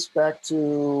 speaks back to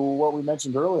what we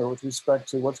mentioned earlier with respect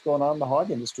to what's going on in the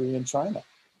hog industry in China.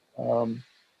 The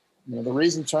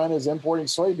reason China is importing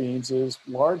soybeans is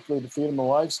largely to feed them the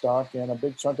livestock, and a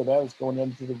big chunk of that is going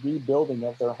into the rebuilding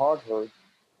of their hog herd.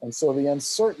 And so the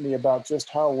uncertainty about just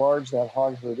how large that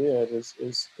hog herd is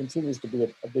continues to be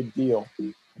a big deal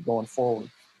going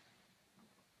forward.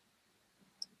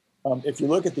 If you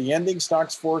look at the ending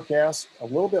stocks forecast, a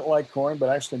little bit like corn, but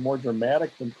actually more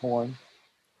dramatic than corn,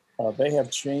 they have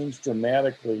changed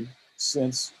dramatically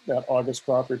since that August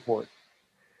crop report.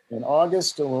 In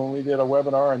August, when we did a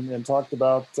webinar and talked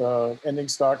about ending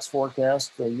stocks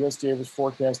forecast, the USDA was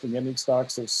forecasting ending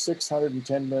stocks of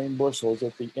 610 million bushels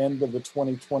at the end of the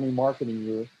 2020 marketing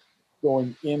year,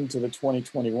 going into the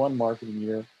 2021 marketing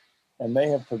year. And they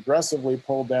have progressively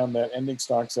pulled down that ending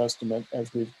stocks estimate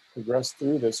as we've progressed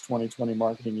through this 2020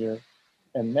 marketing year.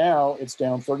 And now it's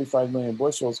down 35 million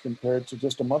bushels compared to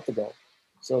just a month ago.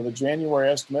 So the January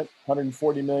estimate,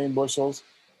 140 million bushels.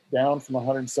 down from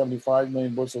 175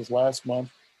 million bushels last month.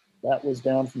 That was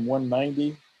down from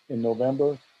 190 in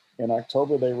November. In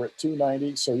October, they were at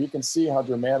 290. So you can see how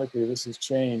dramatically this has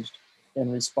changed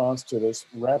in response to this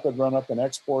rapid run up in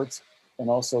exports and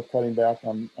also cutting back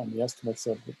on the estimates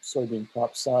of the soybean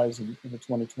crop size in the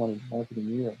 2020 marketing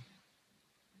year.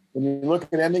 When you look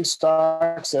at ending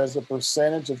stocks as a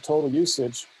percentage of total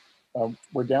usage,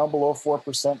 we're down below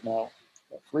 4% now,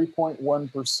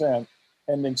 3.1%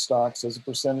 ending stocks as a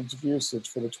percentage of usage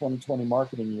for the 2020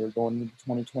 marketing year going into the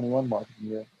 2021 marketing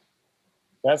year.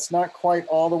 That's not quite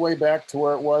all the way back to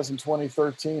where it was in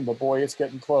 2013, but boy, it's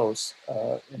getting close.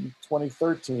 In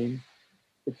 2013,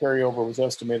 the carryover was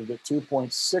estimated at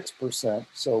 2.6%.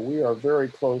 So we are very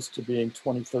close to being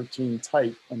 2013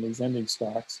 tight on these ending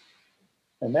stocks.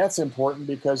 And that's important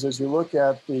because as you look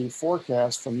at the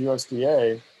forecast from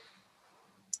USDA,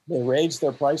 they raised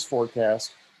their price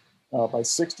forecast by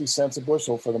 60 cents a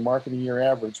bushel for the marketing year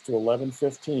average to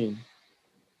 $11.15.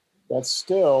 That's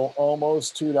still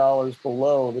almost $2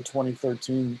 below the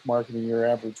 2013 marketing year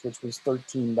average, which was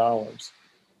 $13.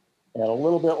 And a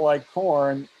little bit like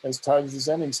corn, as tight as these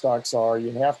ending stocks are,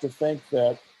 you have to think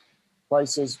that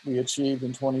prices we achieved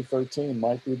in 2013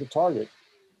 might be the target.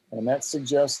 And that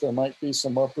suggests there might be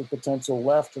some upward potential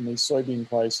left in these soybean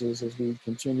prices as we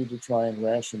continue to try and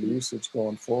ration the usage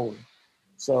going forward.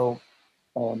 So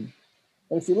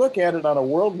if you look at it on a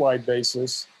worldwide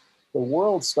basis, the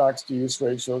world stocks to use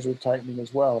ratios are tightening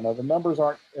as well. Now, the numbers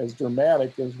aren't as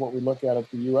dramatic as what we look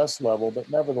at the US level, but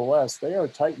nevertheless, they are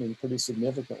tightening pretty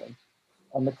significantly.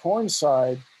 On the corn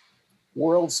side,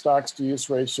 world stocks to use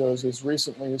ratios as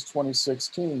recently as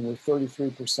 2016 were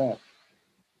 33%.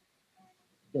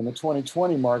 In the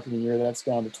 2020 marketing year, that's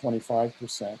down to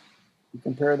 25%. You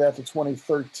compare that to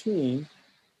 2013,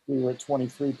 we were at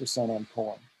 23% on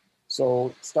corn.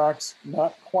 So stocks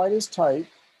not quite as tight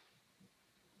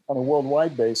on a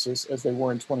worldwide basis as they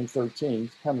were in 2013,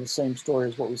 kind of the same story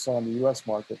as what we saw in the US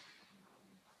market.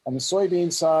 On the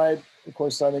soybean side, of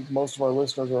course, I think most of our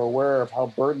listeners are aware of how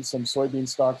burdensome soybean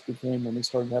stocks became when we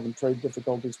started having trade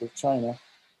difficulties with China.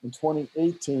 In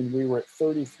 2018, we were at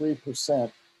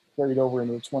 33% carried over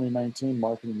into the 2019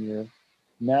 marketing year.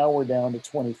 Now we're down to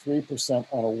 23%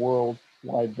 on a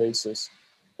worldwide basis.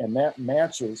 And that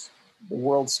matches the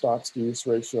world stocks to use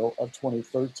ratio of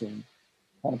 2013,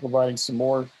 kind of providing some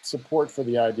more support for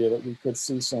the idea that we could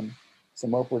see some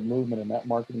upward movement in that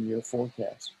marketing year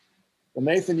forecast. Well,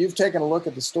 Nathan, you've taken a look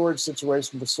at the storage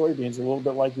situation for soybeans a little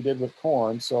bit like you did with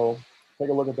corn. So take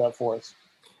a look at that for us.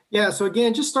 Yeah, so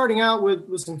again, just starting out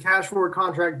with some cash forward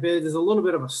contract bids is a little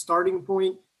bit of a starting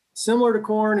point, similar to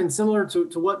corn and similar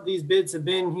to what these bids have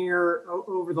been here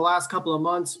over the last couple of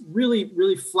months,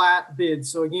 really flat bids.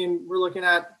 So again, we're looking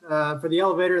at, for the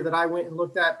elevator that I went and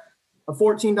looked at, a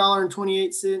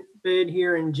 $14.28 bid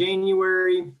here in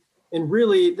January. And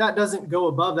really, that doesn't go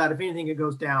above that. If anything, it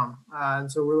goes down. And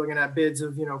so we're looking at bids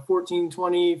of,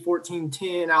 $14.20,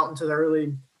 $14.10 out into the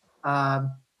early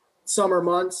summer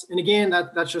months. And again,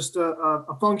 that's just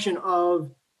a function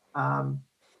of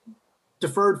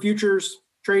deferred futures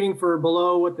trading for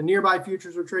below what the nearby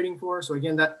futures are trading for. So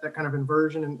again, that kind of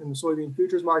inversion in the soybean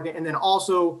futures market. And then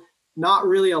also not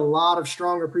really a lot of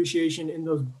strong appreciation in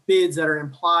those bids that are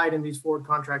implied in these forward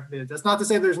contract bids. That's not to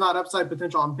say there's not upside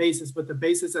potential on basis, but the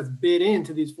basis that's bid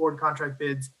into these forward contract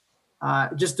bids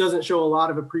just doesn't show a lot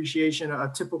of appreciation,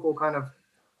 a typical kind of,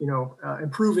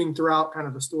 improving throughout kind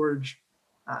of the storage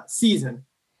season.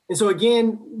 And so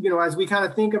again, as we kind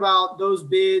of think about those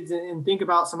bids and think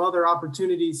about some other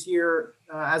opportunities here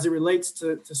as it relates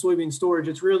to soybean storage,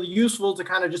 it's really useful to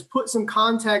kind of just put some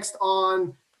context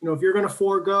on, if you're going to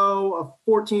forego a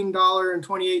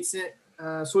 $14.28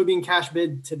 soybean cash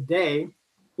bid today,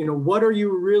 what are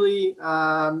you really,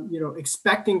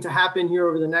 expecting to happen here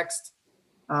over the next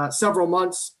several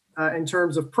months in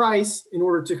terms of price in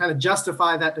order to kind of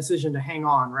justify that decision to hang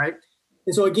on, right?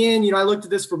 And so again, I looked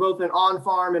at this for both an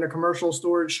on-farm and a commercial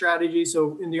storage strategy.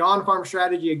 So in the on-farm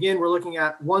strategy, again, we're looking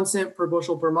at 1 cent per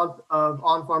bushel per month of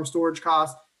on-farm storage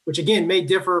costs, which again may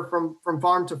differ from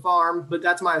farm to farm, but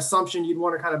that's my assumption. You'd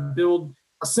want to kind of build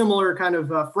a similar kind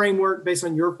of framework based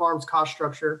on your farm's cost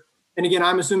structure. And again,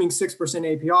 I'm assuming 6%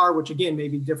 APR, which again may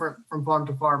be different from farm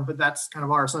to farm, but that's kind of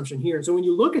our assumption here. So when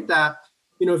you look at that,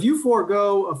 if you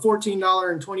forego a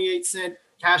 $14.28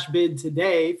 cash bid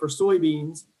today for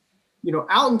soybeans,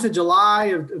 out into July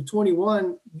of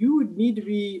 21, you would need to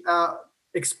be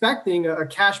expecting a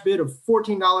cash bid of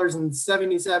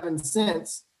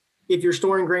 $14.77 if you're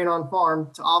storing grain on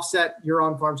farm to offset your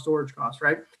on-farm storage costs,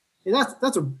 right? And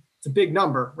that's a big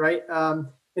number, right? And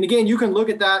again, you can look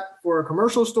at that for a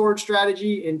commercial storage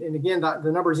strategy. And again,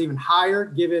 the number is even higher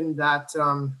given that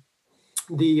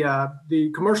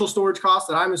The commercial storage cost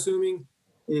that I'm assuming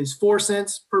is 4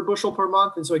 cents per bushel per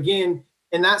month. And so again,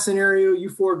 in that scenario, you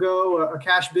forego a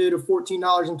cash bid of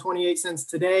 $14.28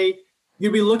 today,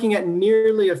 you'd be looking at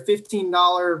nearly a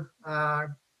 $15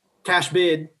 cash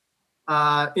bid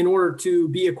in order to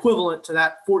be equivalent to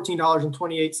that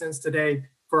 $14.28 today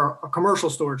for a commercial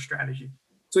storage strategy.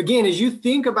 So again, as you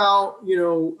think about,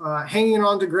 hanging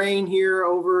on to grain here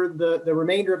over the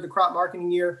remainder of the crop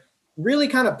marketing year, really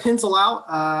kind of pencil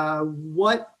out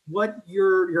what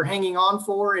you're hanging on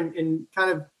for, and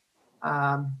kind of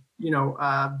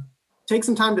take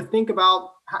some time to think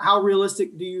about how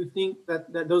realistic do you think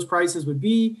that those prices would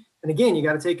be. And again, you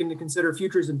got to take into consider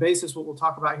futures and basis, what we'll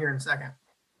talk about here in a second.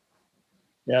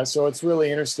 Yeah, so it's really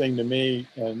interesting to me,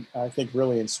 and I think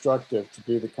really instructive to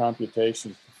do the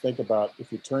computations, to think about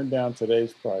if you turn down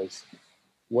today's price,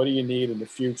 what do you need in the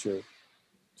future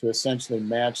to essentially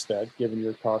match that given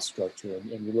your cost structure?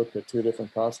 And you looked at two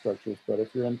different cost structures, but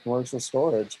if you're in commercial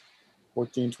storage,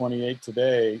 $14.28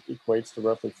 today equates to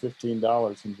roughly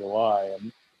 $15 in July.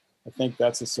 And I think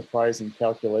that's a surprising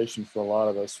calculation for a lot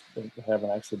of us that haven't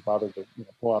actually bothered to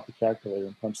pull out the calculator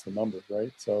and punch the numbers,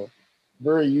 right? So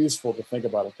very useful to think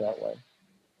about it that way.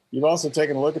 You've also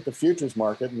taken a look at the futures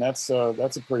market, and that's a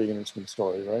pretty interesting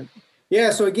story, right?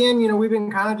 Yeah. So again, we've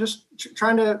been kind of just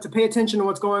trying to pay attention to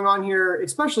what's going on here,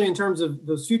 especially in terms of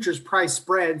those futures price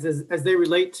spreads as they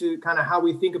relate to kind of how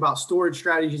we think about storage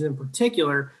strategies in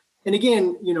particular. And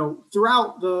again,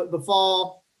 throughout the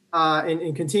fall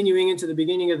and continuing into the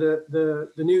beginning of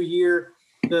the new year,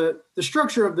 the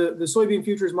structure of the soybean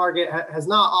futures market has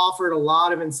not offered a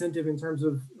lot of incentive in terms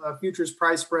of futures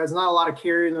price spreads, not a lot of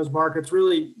carry in those markets.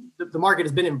 Really, the market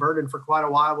has been inverted for quite a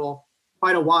while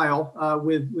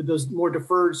with those more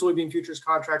deferred soybean futures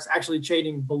contracts actually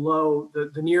trading below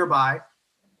the nearby.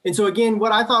 And so again,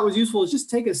 what I thought was useful is just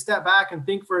take a step back and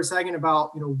think for a second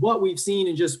about what we've seen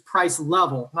in just price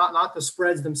level, not the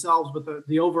spreads themselves, but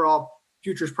the overall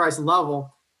futures price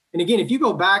level. And again, if you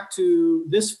go back to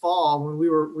this fall when we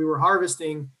were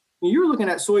harvesting, you were looking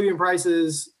at soybean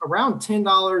prices around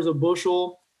 $10 a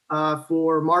bushel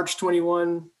for March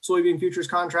 21 soybean futures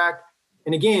contract.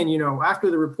 And again,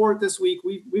 after the report this week,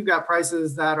 we've got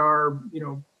prices that are,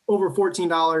 over $14,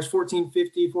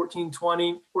 $14.50,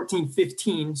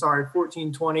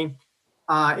 $14.20.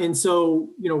 And so,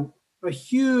 a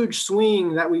huge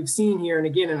swing that we've seen here. And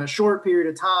again, in a short period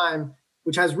of time,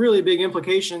 which has really big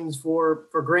implications for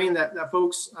grain that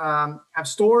folks have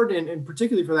stored, and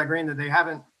particularly for that grain that they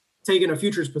haven't taken a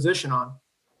futures position on.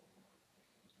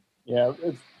 Yeah,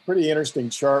 it's a pretty interesting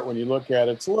chart when you look at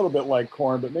it. It's a little bit like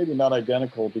corn, but maybe not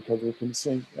identical, because we can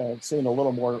seeing a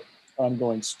little more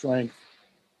ongoing strength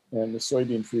in the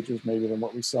soybean futures maybe than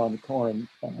what we saw in the corn.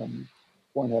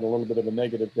 Corn had a little bit of a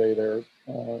negative day there.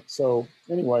 So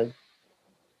anyway,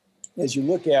 as you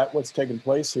look at what's taking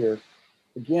place here,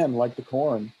 again, like the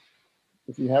corn,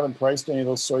 if you haven't priced any of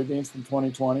those soybeans from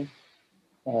 2020,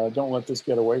 don't let this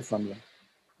get away from you.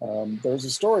 There's a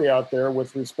story out there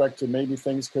with respect to maybe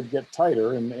things could get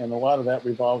tighter, and a lot of that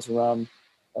revolves around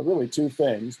really two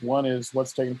things. One is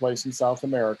what's taking place in South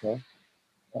America.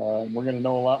 We're going to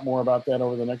know a lot more about that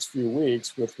over the next few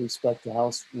weeks with respect to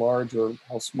how large or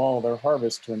how small their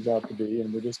harvest turns out to be.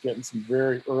 And we're just getting some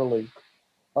very early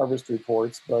harvest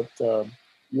reports, but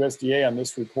USDA on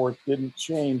this report didn't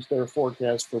change their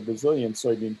forecast for Brazilian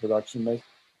soybean production. They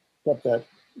kept that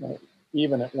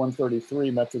even at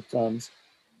 133 metric tons.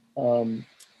 And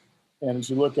as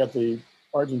you look at the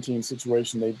Argentine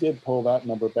situation, they did pull that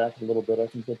number back a little bit. I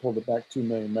think they pulled it back 2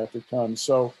 million metric tons.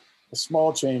 So a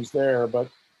small change there, but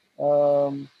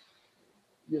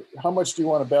how much do you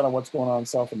want to bet on what's going on in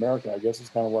South America, I guess is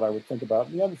kind of what I would think about.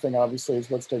 And the other thing, obviously, is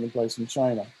what's taking place in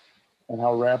China and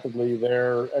how rapidly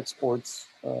their exports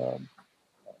or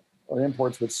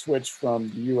imports would switch from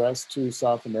the U.S. to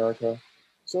South America.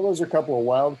 So those are a couple of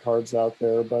wild cards out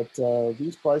there, but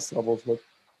these price levels look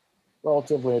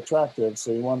relatively attractive,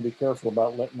 so you want to be careful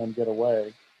about letting them get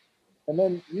away. And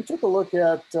then you took a look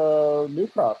at new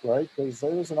crop, right? Because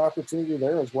there's an opportunity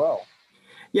there as well.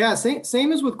 Yeah,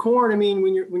 same as with corn. I mean,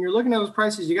 when you're looking at those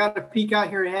prices, you got to peek out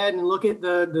here ahead and look at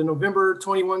the November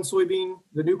 21 soybean,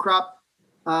 the new crop,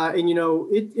 and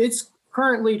it's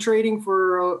currently trading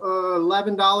for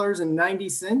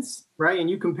 $11.90, right? And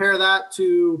you compare that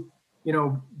to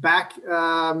back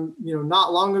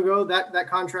not long ago, that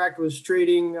contract was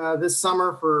trading this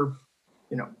summer for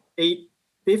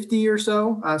 $8.50 or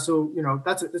so. So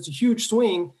that's a huge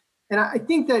swing, and I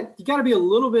think that you got to be a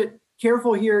little bit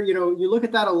careful here. You look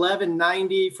at that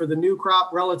 $11.90 for the new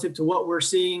crop relative to what we're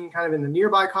seeing kind of in the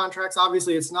nearby contracts.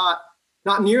 Obviously, it's not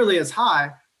nearly as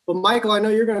high, But Michael, I know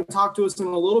you're going to talk to us in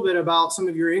a little bit about some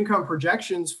of your income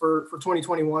projections for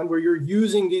 2021, where you're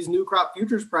using these new crop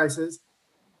futures prices.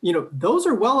 You know, those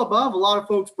are well above a lot of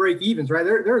folks' break evens, right?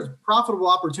 There's profitable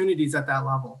opportunities at that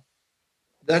level.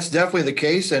 That's definitely the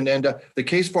case. And the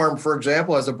Case Farm, for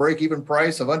example, has a break even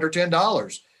price of under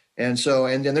 $10. And so,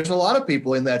 and there's a lot of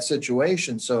people in that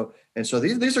situation. So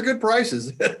these are good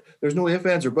prices. There's no ifs,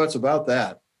 ands, or buts about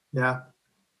that. Yeah.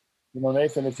 You know,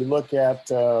 Nathan, if you look at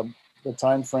the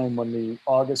time frame when the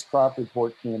August crop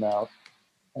report came out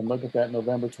and look at that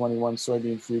November 21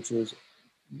 soybean futures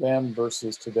then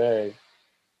versus today,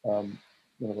 you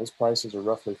know, those prices are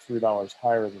roughly $3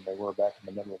 higher than they were back in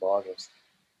the middle of August.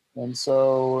 And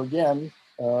so again,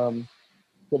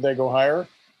 could they go higher?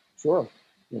 Sure.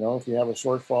 You know, if you have a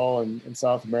shortfall in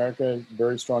South America,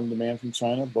 very strong demand from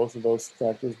China, both of those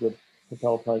factors would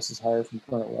propel prices higher from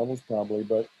current levels probably,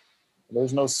 but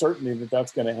there's no certainty that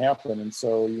that's going to happen. And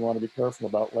so you want to be careful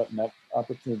about letting that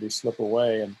opportunity slip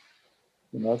away. And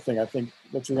another thing I think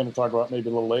that you're going to talk about maybe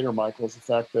a little later, Michael, is the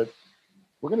fact that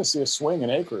we're going to see a swing in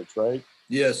acreage, right?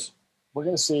 Yes. We're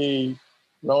going to see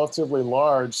relatively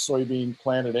large soybean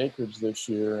planted acreage this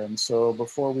year. And so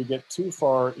before we get too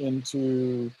far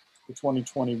into the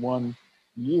 2021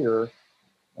 year,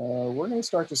 we're going to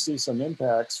start to see some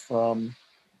impacts from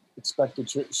expected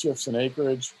shifts in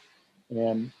acreage.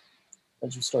 And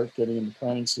as you start getting into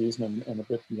planting season and a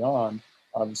bit beyond,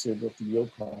 obviously what the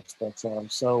yield prospects are.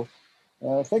 So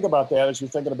think about that as you're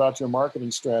thinking about your marketing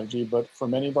strategy. But for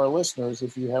many of our listeners,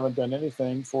 if you haven't done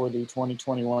anything for the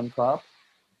 2021 crop,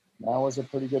 now is a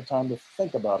pretty good time to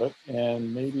think about it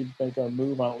and maybe make a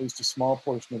move on at least a small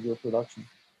portion of your production.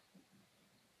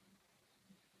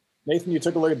 Nathan, you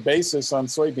took a look at basis on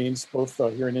soybeans, both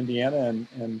here in Indiana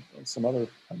and some other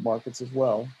markets as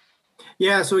well.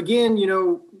 Yeah, so again, you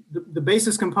know, the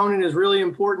basis component is really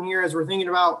important here as we're thinking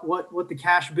about what the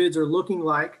cash bids are looking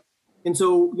like. And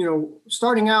so, you know,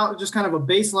 starting out just kind of a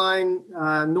baseline,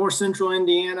 north central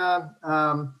Indiana,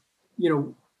 you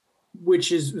know,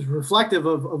 which is reflective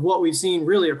of what we've seen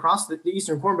really across the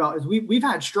Eastern Corn Belt, is we've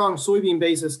had strong soybean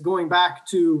basis going back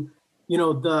to, you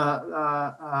know,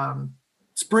 the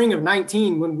spring of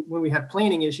 19 when we had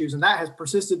planting issues, and that has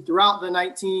persisted throughout the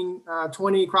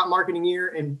 19-20 crop marketing year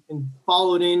and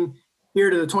followed in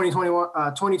here to the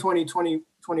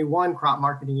 2020-2021 crop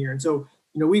marketing year. And so,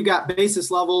 you know, we've got basis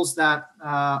levels that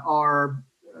are,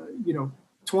 you know,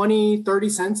 20, 30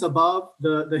 cents above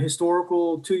the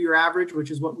historical 2-year average,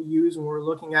 which is what we use when we're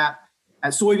looking at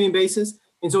soybean basis.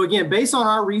 And so again, based on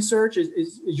our research,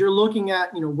 is you're looking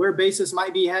at, you know, where basis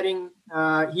might be heading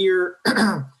here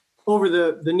over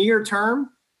the near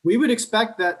term, we would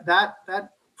expect that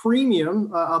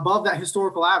premium above that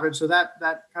historical average, so that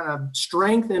kind of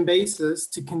strength in basis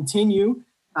to continue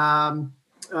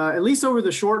at least over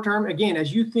the short term. Again,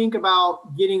 as you think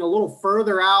about getting a little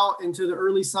further out into the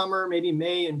early summer, maybe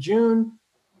May and June,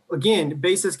 again,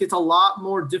 basis gets a lot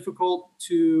more difficult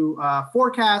to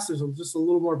forecast. There's just a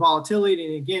little more volatility.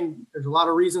 And again, there's a lot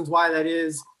of reasons why that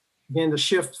is. Again, the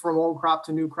shift from old crop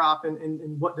to new crop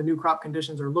and what the new crop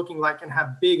conditions are looking like can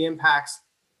have big impacts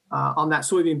on that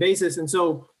soybean basis. And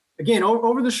so, again,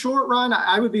 over the short run,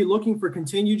 I would be looking for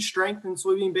continued strength in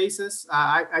soybean basis.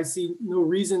 I see no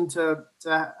reason to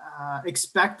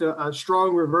expect a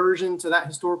strong reversion to that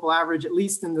historical average, at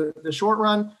least in the short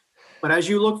run. But as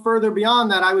you look further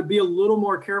beyond that, I would be a little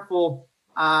more careful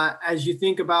as you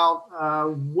think about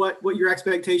what your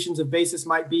expectations of basis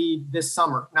might be this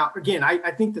summer. Now, again,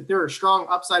 I think that there are strong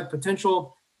upside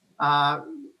potential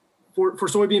for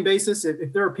soybean basis.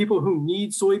 If there are people who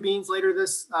need soybeans later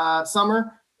this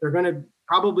summer, they're going to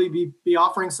probably be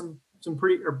offering some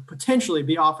pretty, or potentially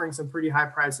be offering some pretty high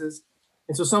prices.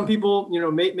 And so some people, you know,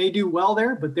 may do well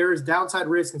there, but there is downside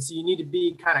risk. And so you need to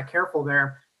be kind of careful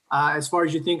there as far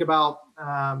as you think about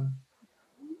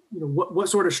you know, what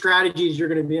sort of strategies you're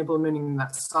going to be implementing in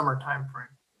that summer timeframe.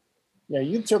 Yeah,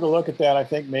 you took a look at that, I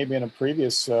think, maybe in a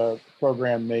previous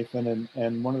program, Nathan,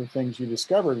 and one of the things you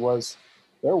discovered was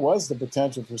there was the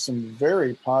potential for some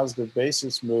very positive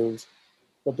basis moves,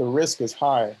 but the risk is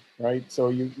high, right? So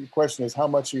your question is, how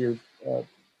much of your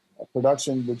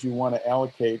production would you want to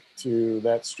allocate to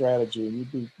that strategy? And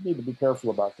you need to be careful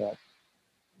about that.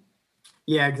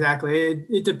 Yeah, exactly.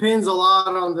 It depends a lot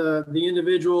on the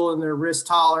individual and their risk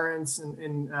tolerance,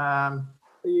 and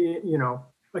you know,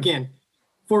 again,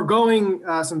 foregoing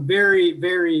some very,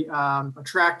 very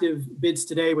attractive bids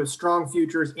today with strong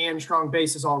futures and strong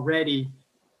basis already.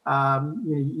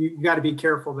 You got to be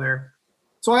careful there.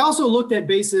 So I also looked at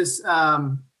basis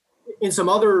in some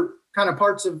other kind of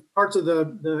parts of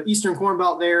the Eastern Corn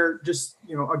Belt there. Just,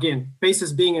 you know, again,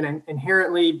 basis being an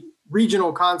inherently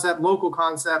regional concept, local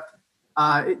concept.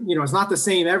 It's not the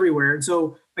same everywhere. And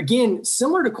so again,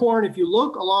 similar to corn, if you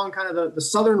look along kind of the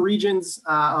southern regions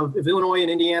of Illinois and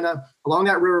Indiana, along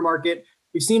that river market,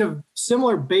 we've seen a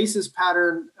similar basis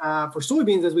pattern for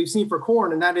soybeans as we've seen for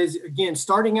corn. And that is, again,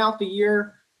 starting out the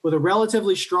year with a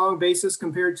relatively strong basis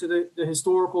compared to the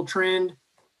historical trend,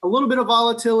 a little bit of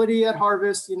volatility at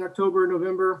harvest in October,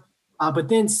 November. But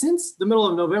then since the middle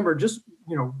of November, just,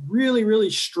 really, really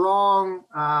strong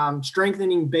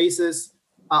strengthening basis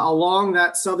along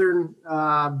that southern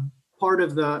part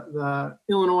of the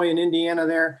Illinois and Indiana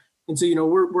there. And so,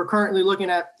 we're currently looking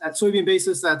at soybean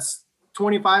basis that's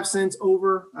 25 cents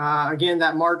over, again,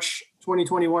 that March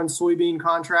 2021 soybean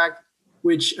contract,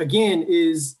 which again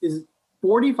is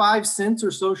 45 cents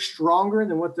or so stronger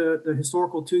than what the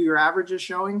historical 2-year average is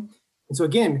showing. And so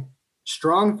again,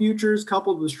 strong futures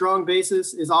coupled with strong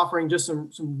basis is offering just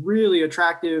some really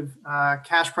attractive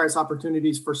cash price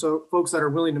opportunities for folks that are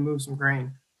willing to move some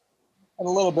grain. And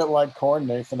a little bit like corn,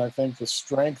 Nathan, I think the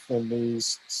strength in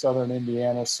these southern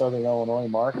Indiana, southern Illinois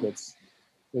markets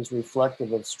is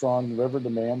reflective of strong river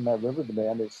demand. That river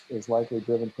demand is likely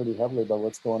driven pretty heavily by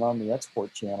what's going on in the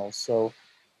export channels. So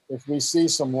if we see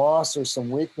some loss or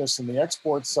some weakness in the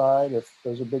export side, if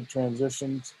there's a big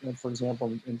transition, for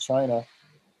example, in China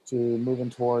to moving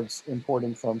towards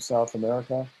importing from South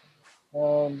America,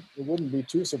 it wouldn't be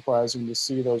too surprising to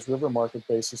see those river market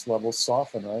basis levels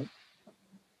soften, right?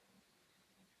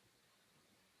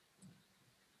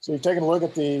 So you've taken a look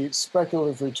at the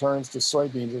speculative returns to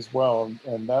soybeans as well,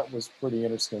 and that was pretty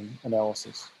interesting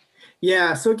analysis.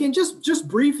 Yeah. So again, just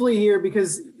briefly here,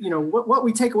 because what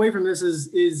we take away from this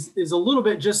is a little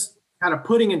bit just kind of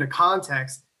putting into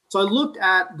context. So I looked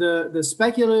at the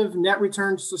speculative net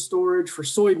returns to storage for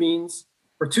soybeans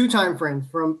for 2 time frames,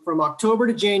 from October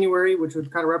to January, which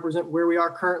would kind of represent where we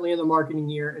are currently in the marketing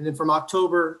year, and then from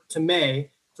October to May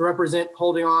to represent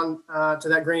holding on to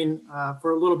that grain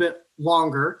for a little bit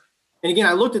longer. And again,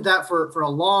 I looked at that for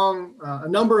a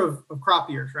number of crop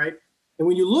years, right? And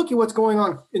when you look at what's going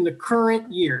on in the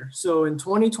current year, so in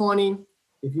 2020,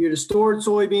 if you had stored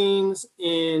soybeans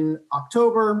in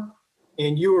October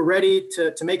and you were ready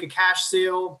to make a cash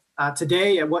sale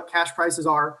today at what cash prices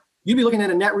are, you'd be looking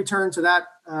at a net return to that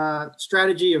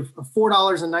strategy of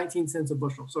 $4.19 a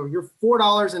bushel. So you're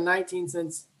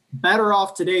 $4.19 better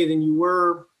off today than you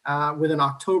were with an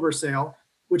October sale,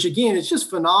 which again, is just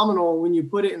phenomenal when you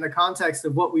put it in the context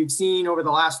of what we've seen over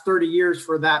the last 30 years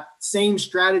for that same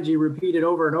strategy repeated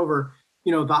over and over.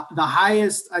 The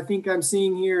highest I think I'm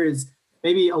seeing here is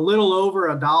maybe a little over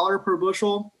 $1 per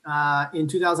bushel in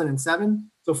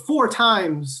 2007. So 4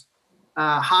 times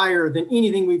higher than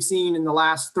anything we've seen in the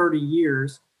last 30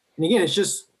 years. And again, it's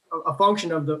just a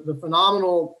function of the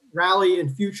phenomenal rally in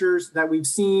futures that we've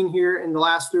seen here in the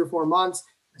last 3 or 4 months,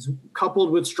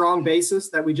 coupled with strong basis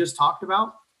that we just talked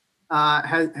about.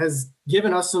 Has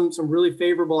given us some really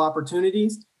favorable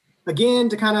opportunities. Again,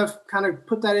 to kind of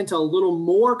put that into a little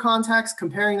more context,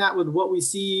 comparing that with what we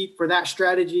see for that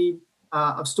strategy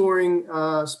of storing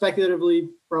speculatively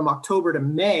from October to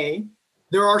May,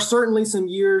 there are certainly some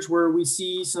years where we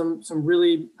see some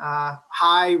really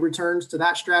high returns to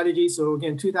that strategy. So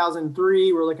again,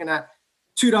 2003, we're looking at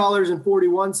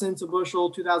 $2.41 a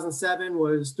bushel. 2007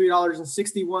 was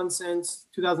 $3.61.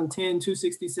 2010,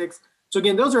 $2.66. So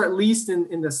again, those are at least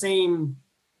in the same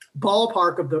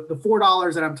ballpark of the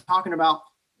 $4 that I'm talking about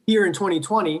here in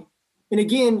 2020. And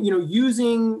again,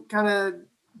 using kind of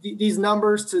these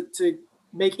numbers to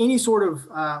make any sort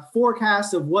of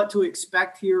forecast of what to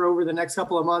expect here over the next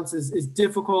couple of months is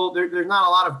difficult. There's not a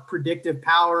lot of predictive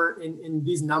power in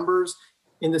these numbers,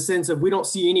 in the sense of we don't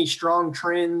see any strong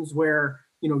trends where,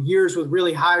 years with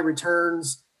really high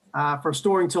returns from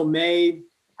storing till May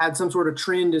had some sort of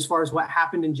trend as far as what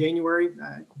happened in January.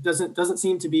 Doesn't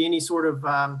seem to be any sort of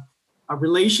a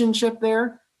relationship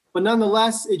there. But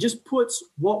nonetheless, it just puts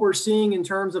what we're seeing in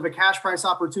terms of a cash price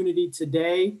opportunity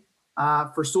today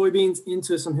for soybeans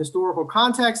into some historical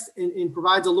context, and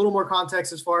provides a little more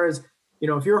context as far as,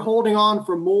 if you're holding on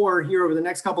for more here over the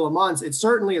next couple of months, it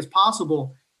certainly is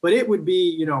possible, but it would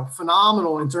be,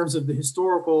 phenomenal in terms of the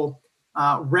historical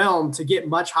realm to get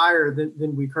much higher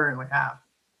than we currently have.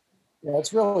 Yeah,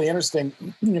 it's really interesting.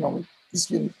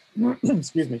 Excuse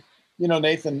me.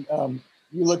 Nathan,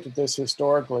 you looked at this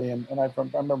historically, and I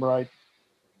remember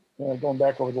going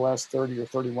back over the last 30 or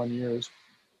 31 years,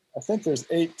 I think there's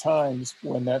 8 times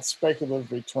when that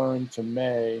speculative return to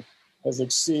May has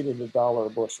exceeded $1 a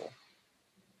bushel.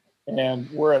 And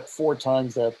we're at 4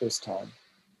 times that this time.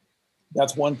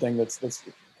 That's one thing that's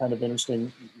kind of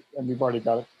interesting, and we've already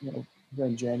got it, here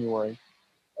in January.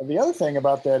 And the other thing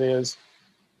about that is,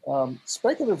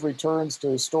 Speculative returns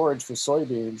to storage for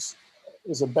soybeans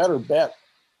is a better bet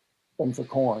than for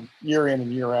corn year in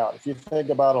and year out. If you think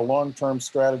about a long-term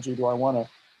strategy, do I want to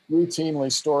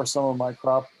routinely store some of my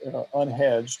crop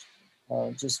unhedged,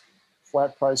 just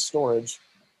flat price storage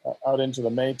out into the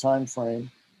May timeframe?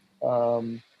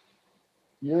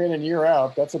 Year in and year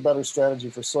out, that's a better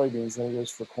strategy for soybeans than it is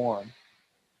for corn.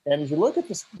 And if you look at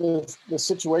the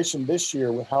situation this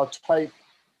year with how tight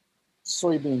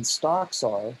soybean stocks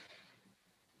are,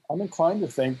 I'm inclined to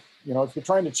think, if you're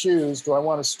trying to choose, do I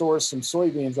want to store some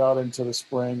soybeans out into the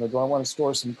spring or do I want to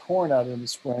store some corn out in the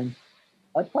spring?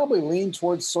 I'd probably lean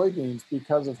towards soybeans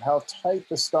because of how tight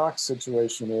the stock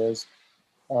situation is.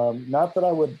 Not that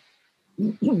I would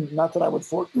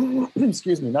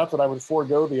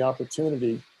forego the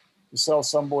opportunity to sell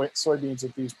some soybeans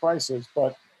at these prices,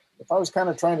 but if I was kind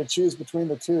of trying to choose between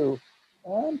the two,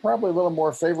 I'm probably a little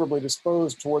more favorably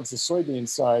disposed towards the soybean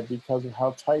side because of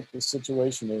how tight the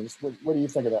situation is. What do you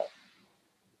think of that?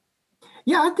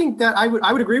 Yeah, I think that I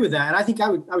would agree with that, and I think I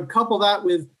would couple that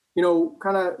with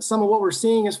kind of some of what we're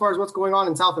seeing as far as what's going on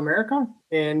in South America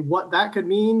and what that could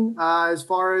mean as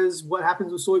far as what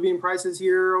happens with soybean prices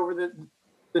here over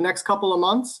the next couple of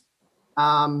months.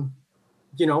 I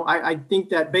think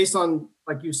that based on,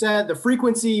 like you said, the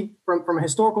frequency from a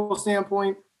historical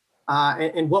standpoint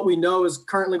and what we know is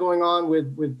currently going on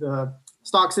with the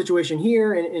stock situation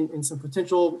here and some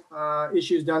potential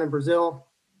issues down in Brazil.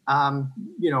 I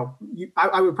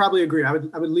would probably agree. I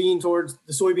would lean towards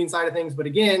the soybean side of things, but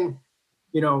again,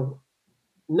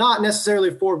 not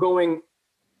necessarily foregoing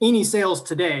any sales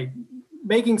today,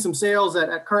 making some sales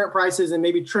at current prices and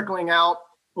maybe trickling out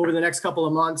over the next couple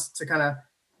of months to kind of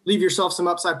leave yourself some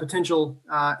upside potential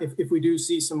if we do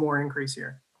see some more increase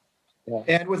here. Yeah.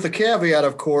 And with the caveat,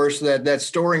 of course, that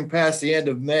storing past the end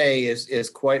of May is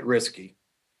quite risky.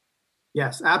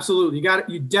 Yes, absolutely.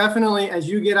 You definitely, as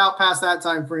you get out past that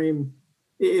time frame,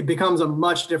 it becomes a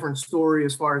much different story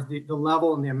as far as the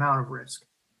level and the amount of risk.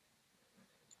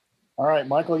 All right,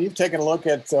 Michael, you've taken a look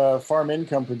at farm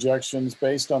income projections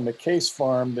based on the case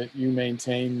farm that you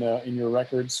maintain in your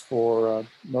records for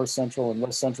North Central and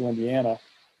West Central Indiana.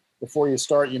 Before you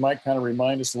start, you might kind of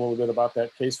remind us a little bit about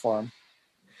that case farm.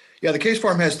 Yeah, the case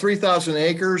farm has 3,000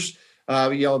 acres.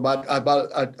 About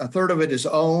a third of it is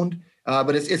owned,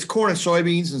 but it's corn and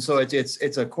soybeans, and so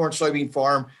it's a corn soybean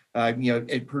farm.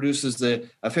 It produces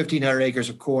 1,500 acres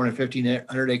of corn and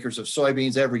 1,500 acres of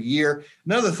soybeans every year.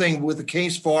 Another thing with the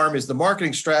case farm is the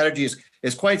marketing strategy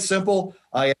is quite simple.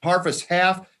 It harvests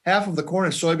half of the corn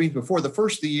and soybeans before the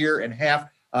first of the year and half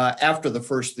after the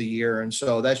first of the year, and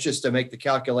so that's just to make the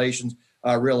calculations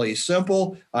really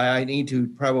simple. I need to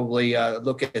probably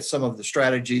look at some of the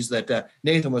strategies that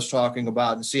Nathan was talking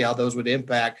about and see how those would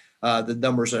impact the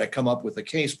numbers that I come up with the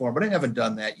case for, but I haven't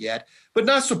done that yet. But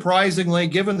not surprisingly,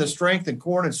 given the strength in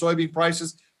corn and soybean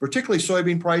prices, particularly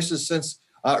soybean prices since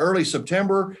early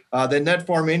September, the net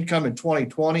farm income in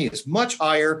 2020 is much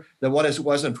higher than what it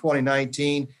was in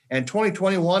 2019, and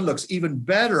 2021 looks even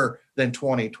better than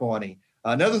 2020.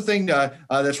 Another thing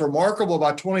that's remarkable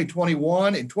about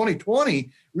 2021, in 2020,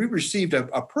 we received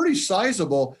a pretty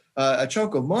sizable a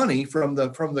chunk of money from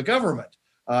the government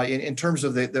in terms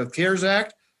of the CARES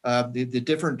Act, the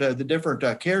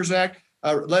different CARES Act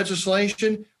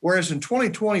legislation. Whereas in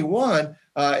 2021,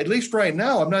 at least right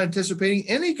now, I'm not anticipating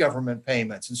any government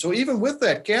payments. And so even with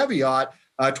that caveat,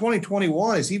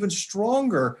 2021 is even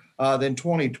stronger than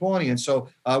 2020, and so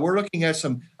we're looking at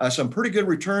some pretty good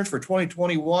returns for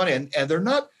 2021, and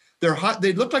they're high.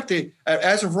 They look like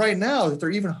as of right now that they're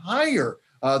even higher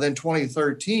than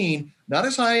 2013, not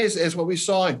as high as what we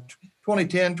saw in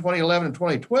 2010, 2011, and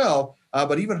 2012,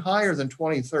 but even higher than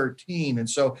 2013. And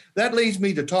so that leads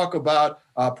me to talk about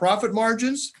profit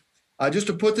margins. Just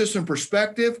to put this in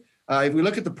perspective, if we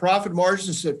look at the profit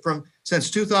margins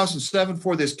since 2007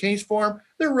 for this case farm,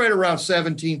 they're right around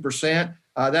 17%.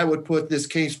 That would put this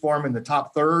case farm in the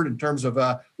top third in terms of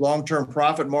long-term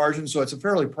profit margin. So it's a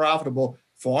fairly profitable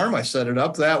farm. I set it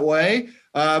up that way.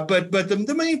 But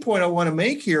the main point I want to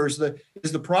make here is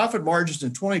the profit margins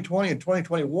in 2020 and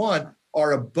 2021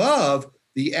 are above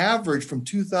the average from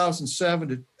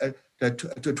 2007 to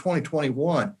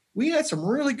 2021. We had some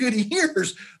really good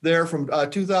years there from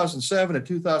 2007 to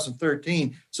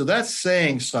 2013. So that's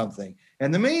saying something.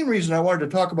 And the main reason I wanted to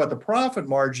talk about the profit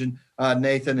margin,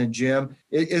 Nathan and Jim,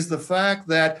 is the fact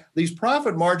that these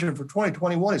profit margin for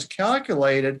 2021 is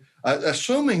calculated,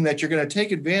 assuming that you're going to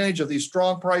take advantage of these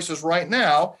strong prices right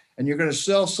now, and you're going to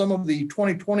sell some of the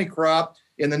 2020 crop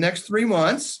in the next 3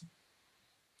 months,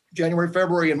 January,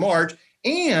 February, and March,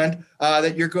 and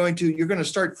that you're going to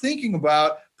start thinking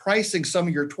about pricing some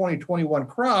of your 2021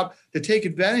 crop to take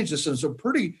advantage of some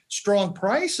pretty strong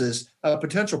prices,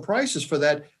 potential prices for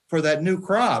that new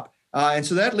crop. And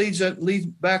so that leads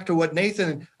back to what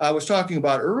Nathan was talking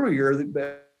about earlier,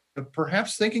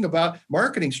 perhaps thinking about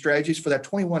marketing strategies for that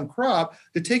 21 crop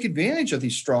to take advantage of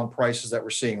these strong prices that we're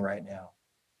seeing right now.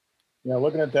 Yeah,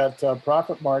 looking at that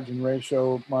profit margin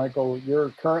ratio, Michael, you're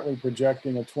currently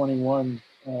projecting a 2021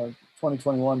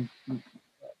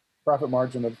 profit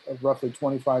margin of roughly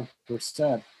 25%.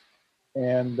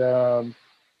 And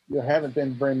there haven't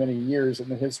been very many years in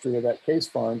the history of that case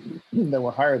farm that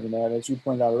were higher than that. As you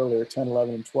pointed out earlier, 10,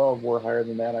 11, and 12 were higher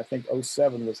than that. I think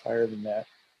 07 was higher than that.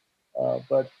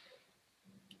 But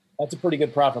that's a pretty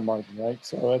good profit margin, right?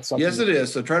 So that's something. Yes, it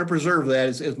is. So try to preserve that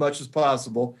as much as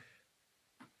possible.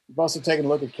 We've also taken a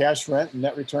look at cash rent and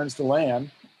net returns to land.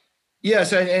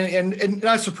 Yes, and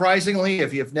not surprisingly,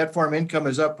 if net farm income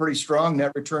is up pretty strong,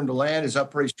 net return to land is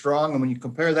up pretty strong. And when you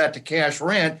compare that to cash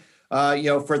rent,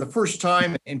 for the first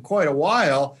time in quite a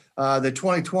while, the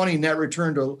 2020 net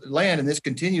return to land, and this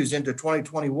continues into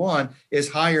 2021, is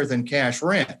higher than cash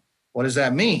rent. What does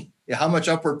that mean? How much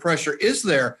upward pressure is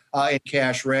there in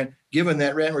cash rent, given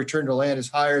that rent return to land is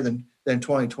higher than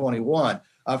 2021?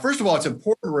 First of all, it's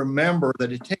important to remember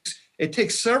that it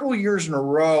takes several years in a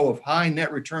row of high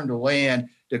net return to land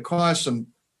to cause some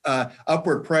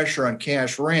upward pressure on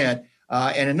cash rent.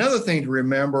 And another thing to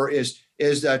remember is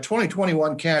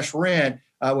 2021 cash rent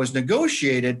was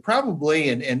negotiated probably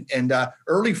in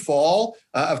early fall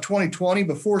of 2020,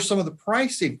 before some of the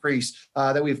price increase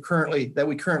that we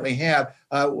currently have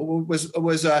was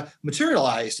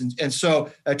materialized. And so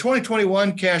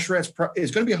 2021 cash rent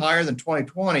is going to be higher than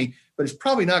 2020, but it's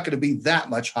probably not going to be that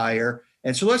much higher.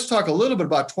 And so let's talk a little bit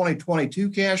about 2022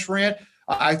 cash rent.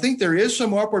 I think there is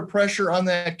some upward pressure on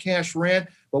that cash rent,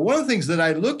 but one of the things that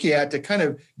I look at to kind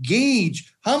of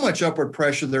gauge how much upward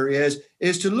pressure there is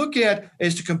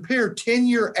to compare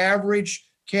 10-year average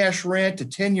cash rent to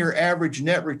 10-year average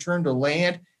net return to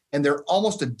land, and they're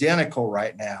almost identical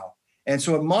right now. And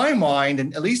so in my mind,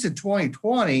 and at least in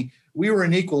 2020, we were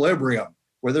in equilibrium,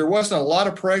 where there wasn't a lot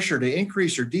of pressure to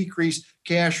increase or decrease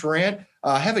cash rent.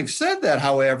 Having said that,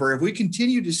 however, if we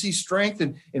continue to see strength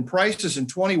in prices in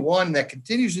 21 and that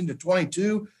continues into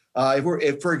 22,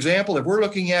 for example, if we're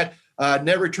looking at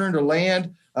net return to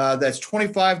land that's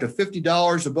 $25 to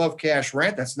 $50 above cash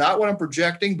rent, that's not what I'm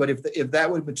projecting, but if that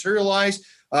would materialize,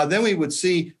 then we would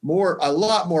see a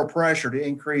lot more pressure to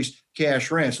increase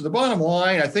cash rent. So the bottom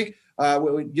line, I think,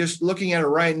 just looking at it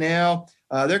right now,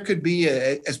 there could be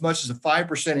as much as a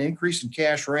 5% increase in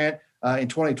cash rent in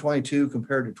 2022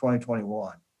 compared to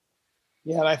 2021.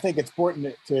 Yeah, and I think it's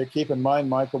important to keep in mind,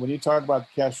 Michael, when you talk about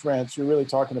cash rents, you're really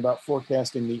talking about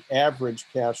forecasting the average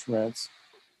cash rents,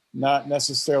 not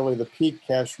necessarily the peak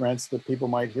cash rents that people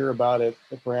might hear about at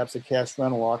perhaps a cash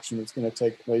rental auction that's going to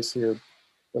take place here.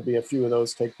 There'll be a few of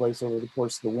those take place over the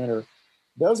course of the winter.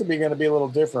 Those are going to be a little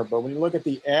different, but when you look at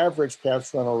the average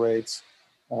cash rental rates,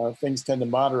 things tend to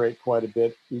moderate quite a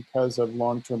bit because of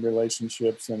long-term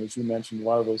relationships. And as you mentioned, a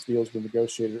lot of those deals were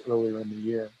negotiated earlier in the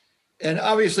year. And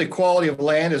obviously, quality of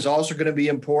land is also going to be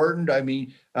important. I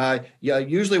mean,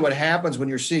 usually what happens when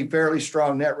you're seeing fairly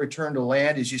strong net return to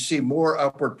land is you see more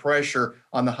upward pressure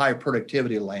on the high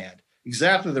productivity land.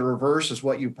 Exactly the reverse is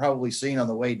what you've probably seen on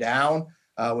the way down.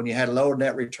 When you had low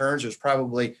net returns, there's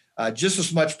probably just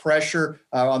as much pressure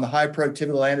on the high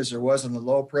productivity land as there was on the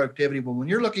low productivity. But when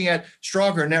you're looking at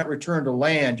stronger net return to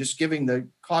land, just giving the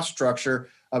cost structure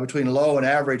between low and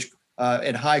average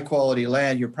and high quality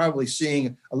land, you're probably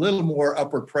seeing a little more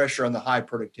upward pressure on the high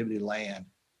productivity land.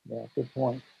 Yeah, good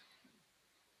point.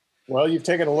 Well, you've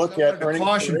taken a look at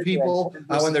caution people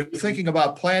when they're thinking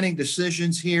about planning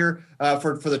decisions here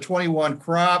for the 21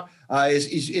 crop.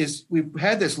 Is we've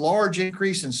had this large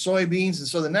increase in soybeans, and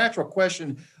so the natural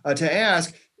question to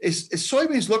ask is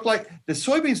soybeans look like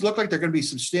they're going to be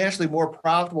substantially more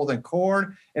profitable than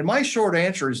corn? And my short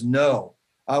answer is no.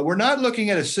 We're not looking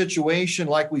at a situation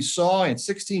like we saw in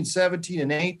 16, 17,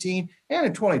 and 18, and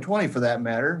in 2020 for that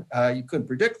matter. You couldn't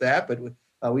predict that, but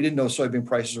we didn't know soybean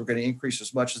prices were going to increase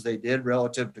as much as they did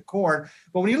relative to corn.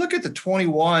 But when you look at the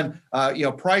 21,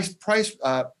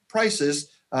 prices,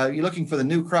 you're looking for the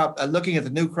new crop, looking at the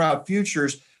new crop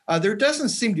futures. There doesn't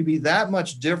seem to be that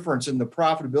much difference in the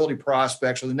profitability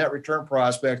prospects or the net return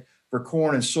prospect for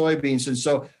corn and soybeans. And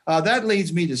so that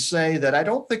leads me to say that I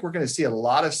don't think we're going to see a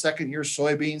lot of second-year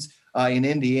soybeans in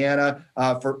Indiana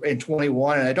in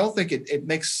 21. And I don't think it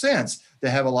makes sense to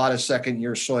have a lot of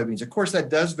second-year soybeans. Of course, that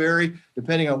does vary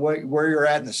depending on where you're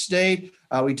at in the state.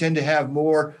 We tend to have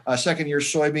more second-year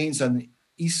soybeans on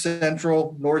East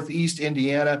Central, Northeast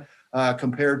Indiana.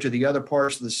 compared to the other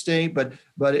parts of the state. But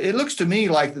it looks to me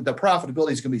like the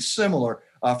profitability is going to be similar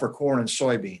for corn and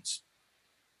soybeans.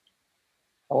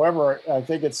 However, I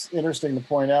think it's interesting to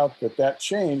point out that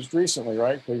changed recently,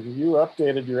 right? Because you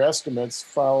updated your estimates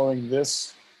following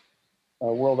this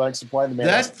World Ag Supply Demand.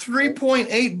 That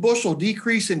 3.8 bushel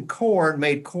decrease in corn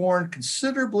made corn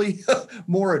considerably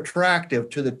more attractive,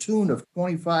 to the tune of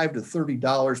 $25 to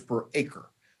 $30 per acre.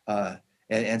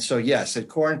 And so, yes,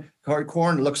 corn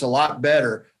looks a lot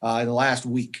better in the last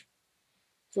week.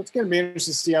 So it's going to be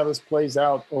interesting to see how this plays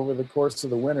out over the course of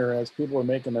the winter as people are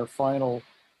making their final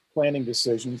planting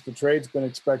decisions. The trade's been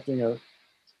expecting a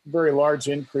very large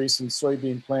increase in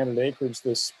soybean planted acreage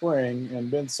this spring, and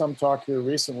been some talk here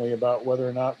recently about whether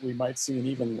or not we might see an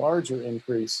even larger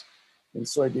increase in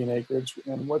soybean acreage.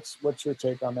 And what's your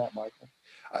take on that, Michael?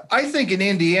 I think in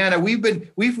Indiana we've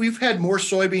had more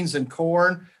soybeans than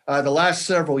corn the last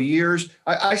several years.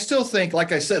 I still think,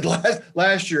 like I said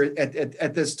last year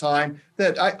at this time,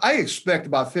 that I expect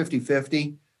about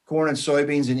 50-50 corn and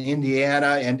soybeans in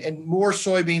Indiana, and more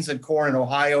soybeans than corn in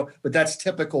Ohio, but that's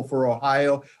typical for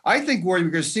Ohio. I think where you're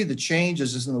going to see the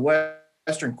changes is in the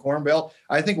Western Corn Belt.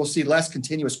 I think we'll see less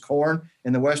continuous corn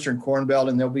in the Western Corn Belt,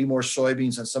 and there'll be more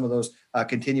soybeans on some of those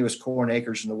continuous corn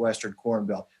acres in the Western Corn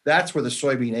Belt. That's where the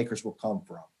soybean acres will come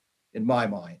from, in my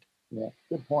mind. Yeah,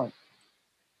 good point.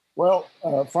 Well,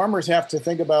 farmers have to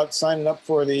think about signing up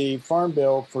for the Farm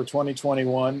Bill for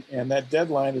 2021, and that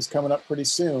deadline is coming up pretty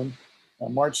soon,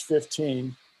 March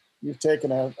 15. You've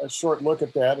taken a short look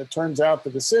at that. It turns out the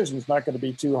decision is not going to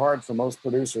be too hard for most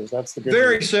producers. That's the good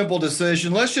Very news. simple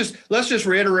decision. Let's just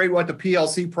reiterate what the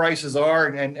PLC prices are,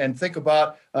 and think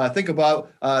about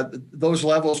those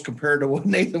levels compared to what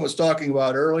Nathan was talking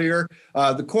about earlier.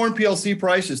 The corn PLC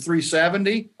price is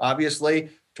 $3.70. Obviously,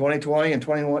 2020 and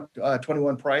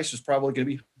 21 price is probably going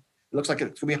to be. It looks like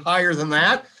it's going to be higher than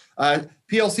that.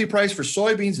 PLC price for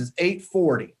soybeans is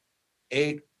 $8.40.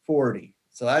 $8.40.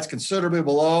 So that's considerably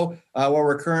below where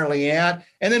we're currently at.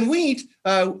 And then wheat,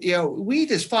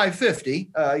 wheat is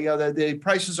 $5.50. The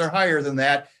prices are higher than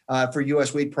that for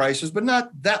U.S. wheat prices, but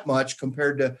not that much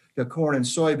compared to corn and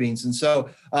soybeans. And so,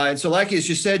 like as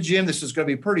you said, Jim, this is going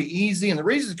to be pretty easy. And the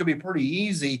reason it's going to be pretty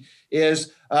easy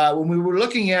is when we were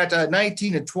looking at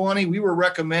 19 and 20, we were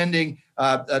recommending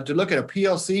to look at a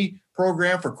PLC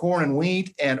program for corn and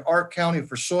wheat and ARC County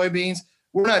for soybeans.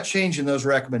 We're not changing those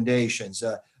recommendations.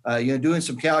 Doing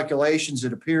some calculations,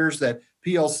 it appears that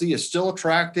PLC is still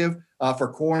attractive for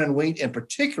corn and wheat, in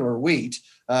particular wheat,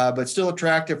 but still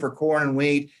attractive for corn and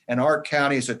wheat, and ARC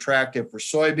County is attractive for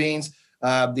soybeans.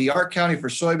 The ARC County for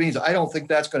soybeans, I don't think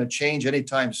that's going to change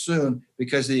anytime soon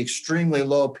because of the extremely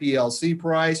low PLC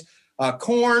price.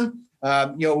 Corn,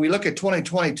 we look at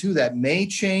 2022, that may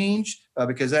change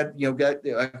because that,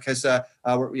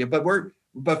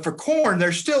 but for corn,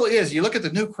 there still is, you look at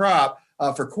the new crop,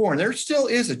 for corn, there still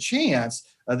is a chance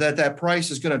that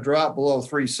price is going to drop below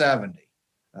 $3.70.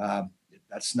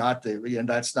 That's not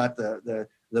the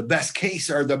best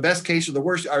case, or the best case, or the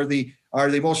worst, are the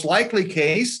most likely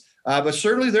case. But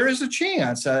certainly there is a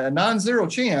chance, a non-zero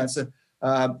chance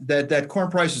that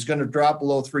corn price is going to drop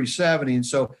below $3.70,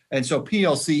 and so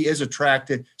PLC is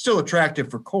still attractive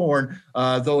for corn.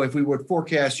 Though if we would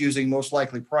forecast using most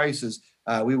likely prices,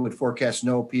 we would forecast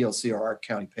no PLC or ARC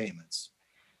County payments.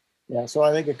 Yeah, so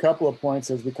I think a couple of points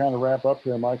as we kind of wrap up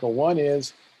here, Michael. One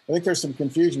is, I think there's some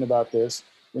confusion about this.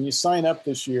 When you sign up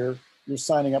this year, you're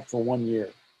signing up for 1 year.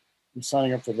 You're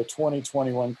signing up for the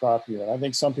 2021 crop year. I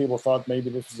think some people thought maybe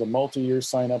this was a multi-year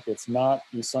sign up. It's not.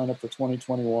 You sign up for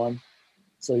 2021.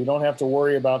 So you don't have to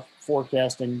worry about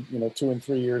forecasting, 2 and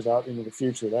 3 years out into the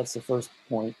future. That's the first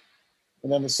point.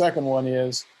 And then the second one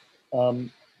is,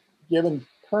 given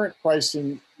current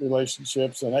pricing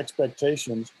relationships and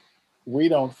expectations, we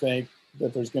don't think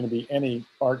that there's going to be any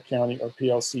ARC County or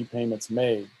PLC payments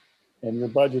made. And your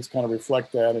budgets kind of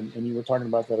reflect that. And you were talking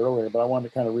about that earlier, but I wanted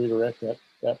to kind of reiterate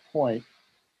that point.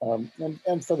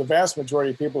 And for the vast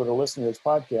majority of people that are listening to this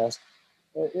podcast,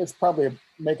 it's probably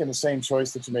making the same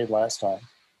choice that you made last time,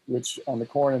 which on the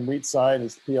corn and wheat side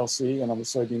is PLC, and on the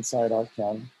soybean side, ARC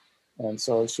County. And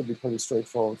so it should be pretty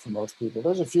straightforward for most people.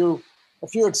 There's a few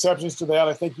exceptions to that.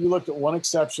 I think you looked at one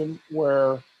exception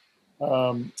where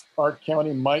ARC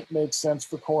County might make sense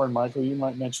for corn. Michael, you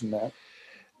might mention that.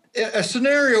 A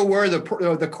scenario where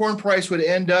the corn price would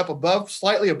end up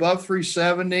slightly above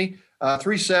 $3.70,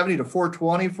 $3.70 to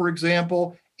 $4.20, for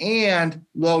example, and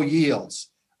low yields.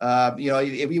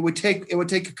 It would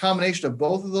take a combination of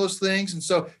both of those things. And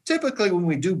so typically when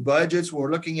we do budgets, when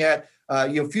we're looking at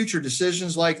future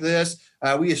decisions like this,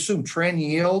 we assume trend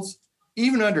yields.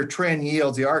 Even under trend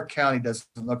yields, the ARC County doesn't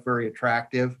look very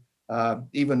attractive.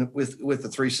 even with the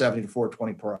 370 to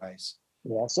 420 price.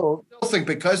 Yeah. So I still think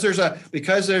because there's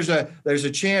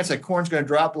a chance that corn's going to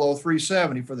drop below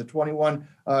 370 for the 21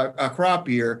 crop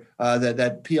year,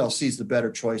 that PLC is the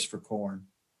better choice for corn.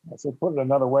 So put it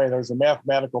another way, there's a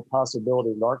mathematical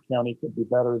possibility that our county could be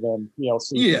better than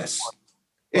PLC. Yes.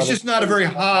 It's just not a very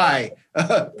high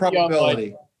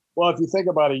probability. Well, if you think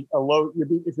about if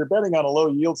you're betting on a low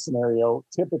yield scenario,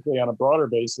 typically on a broader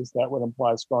basis, that would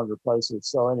imply stronger prices.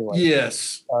 So anyway.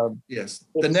 Yes. Yes.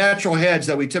 The natural hedge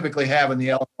that we typically have in the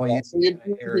Illinois you'd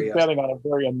area. be betting on a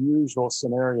very unusual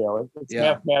scenario. It's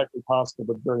mathematically possible,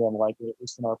 but very unlikely, at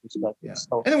least in our perspective. Yeah.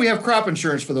 So, and then we have crop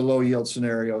insurance for the low yield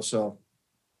scenario. So.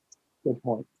 Good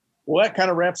point. Well, that kind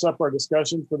of wraps up our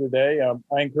discussion for today.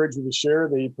 I encourage you to share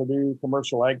the Purdue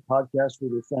Commercial Ag podcast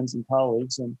with your friends and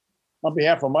colleagues. And on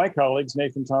behalf of my colleagues,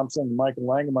 Nathan Thompson and Michael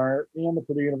Langemeyer, and the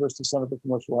Purdue University Center for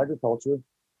Commercial Agriculture,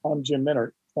 I'm Jim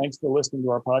Minert. Thanks for listening to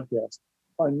our podcast.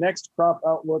 Our next Crop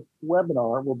Outlook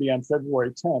webinar will be on February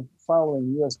 10th,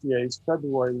 following USDA's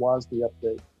February WASDE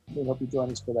update. We hope you join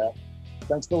us for that.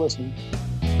 Thanks for listening.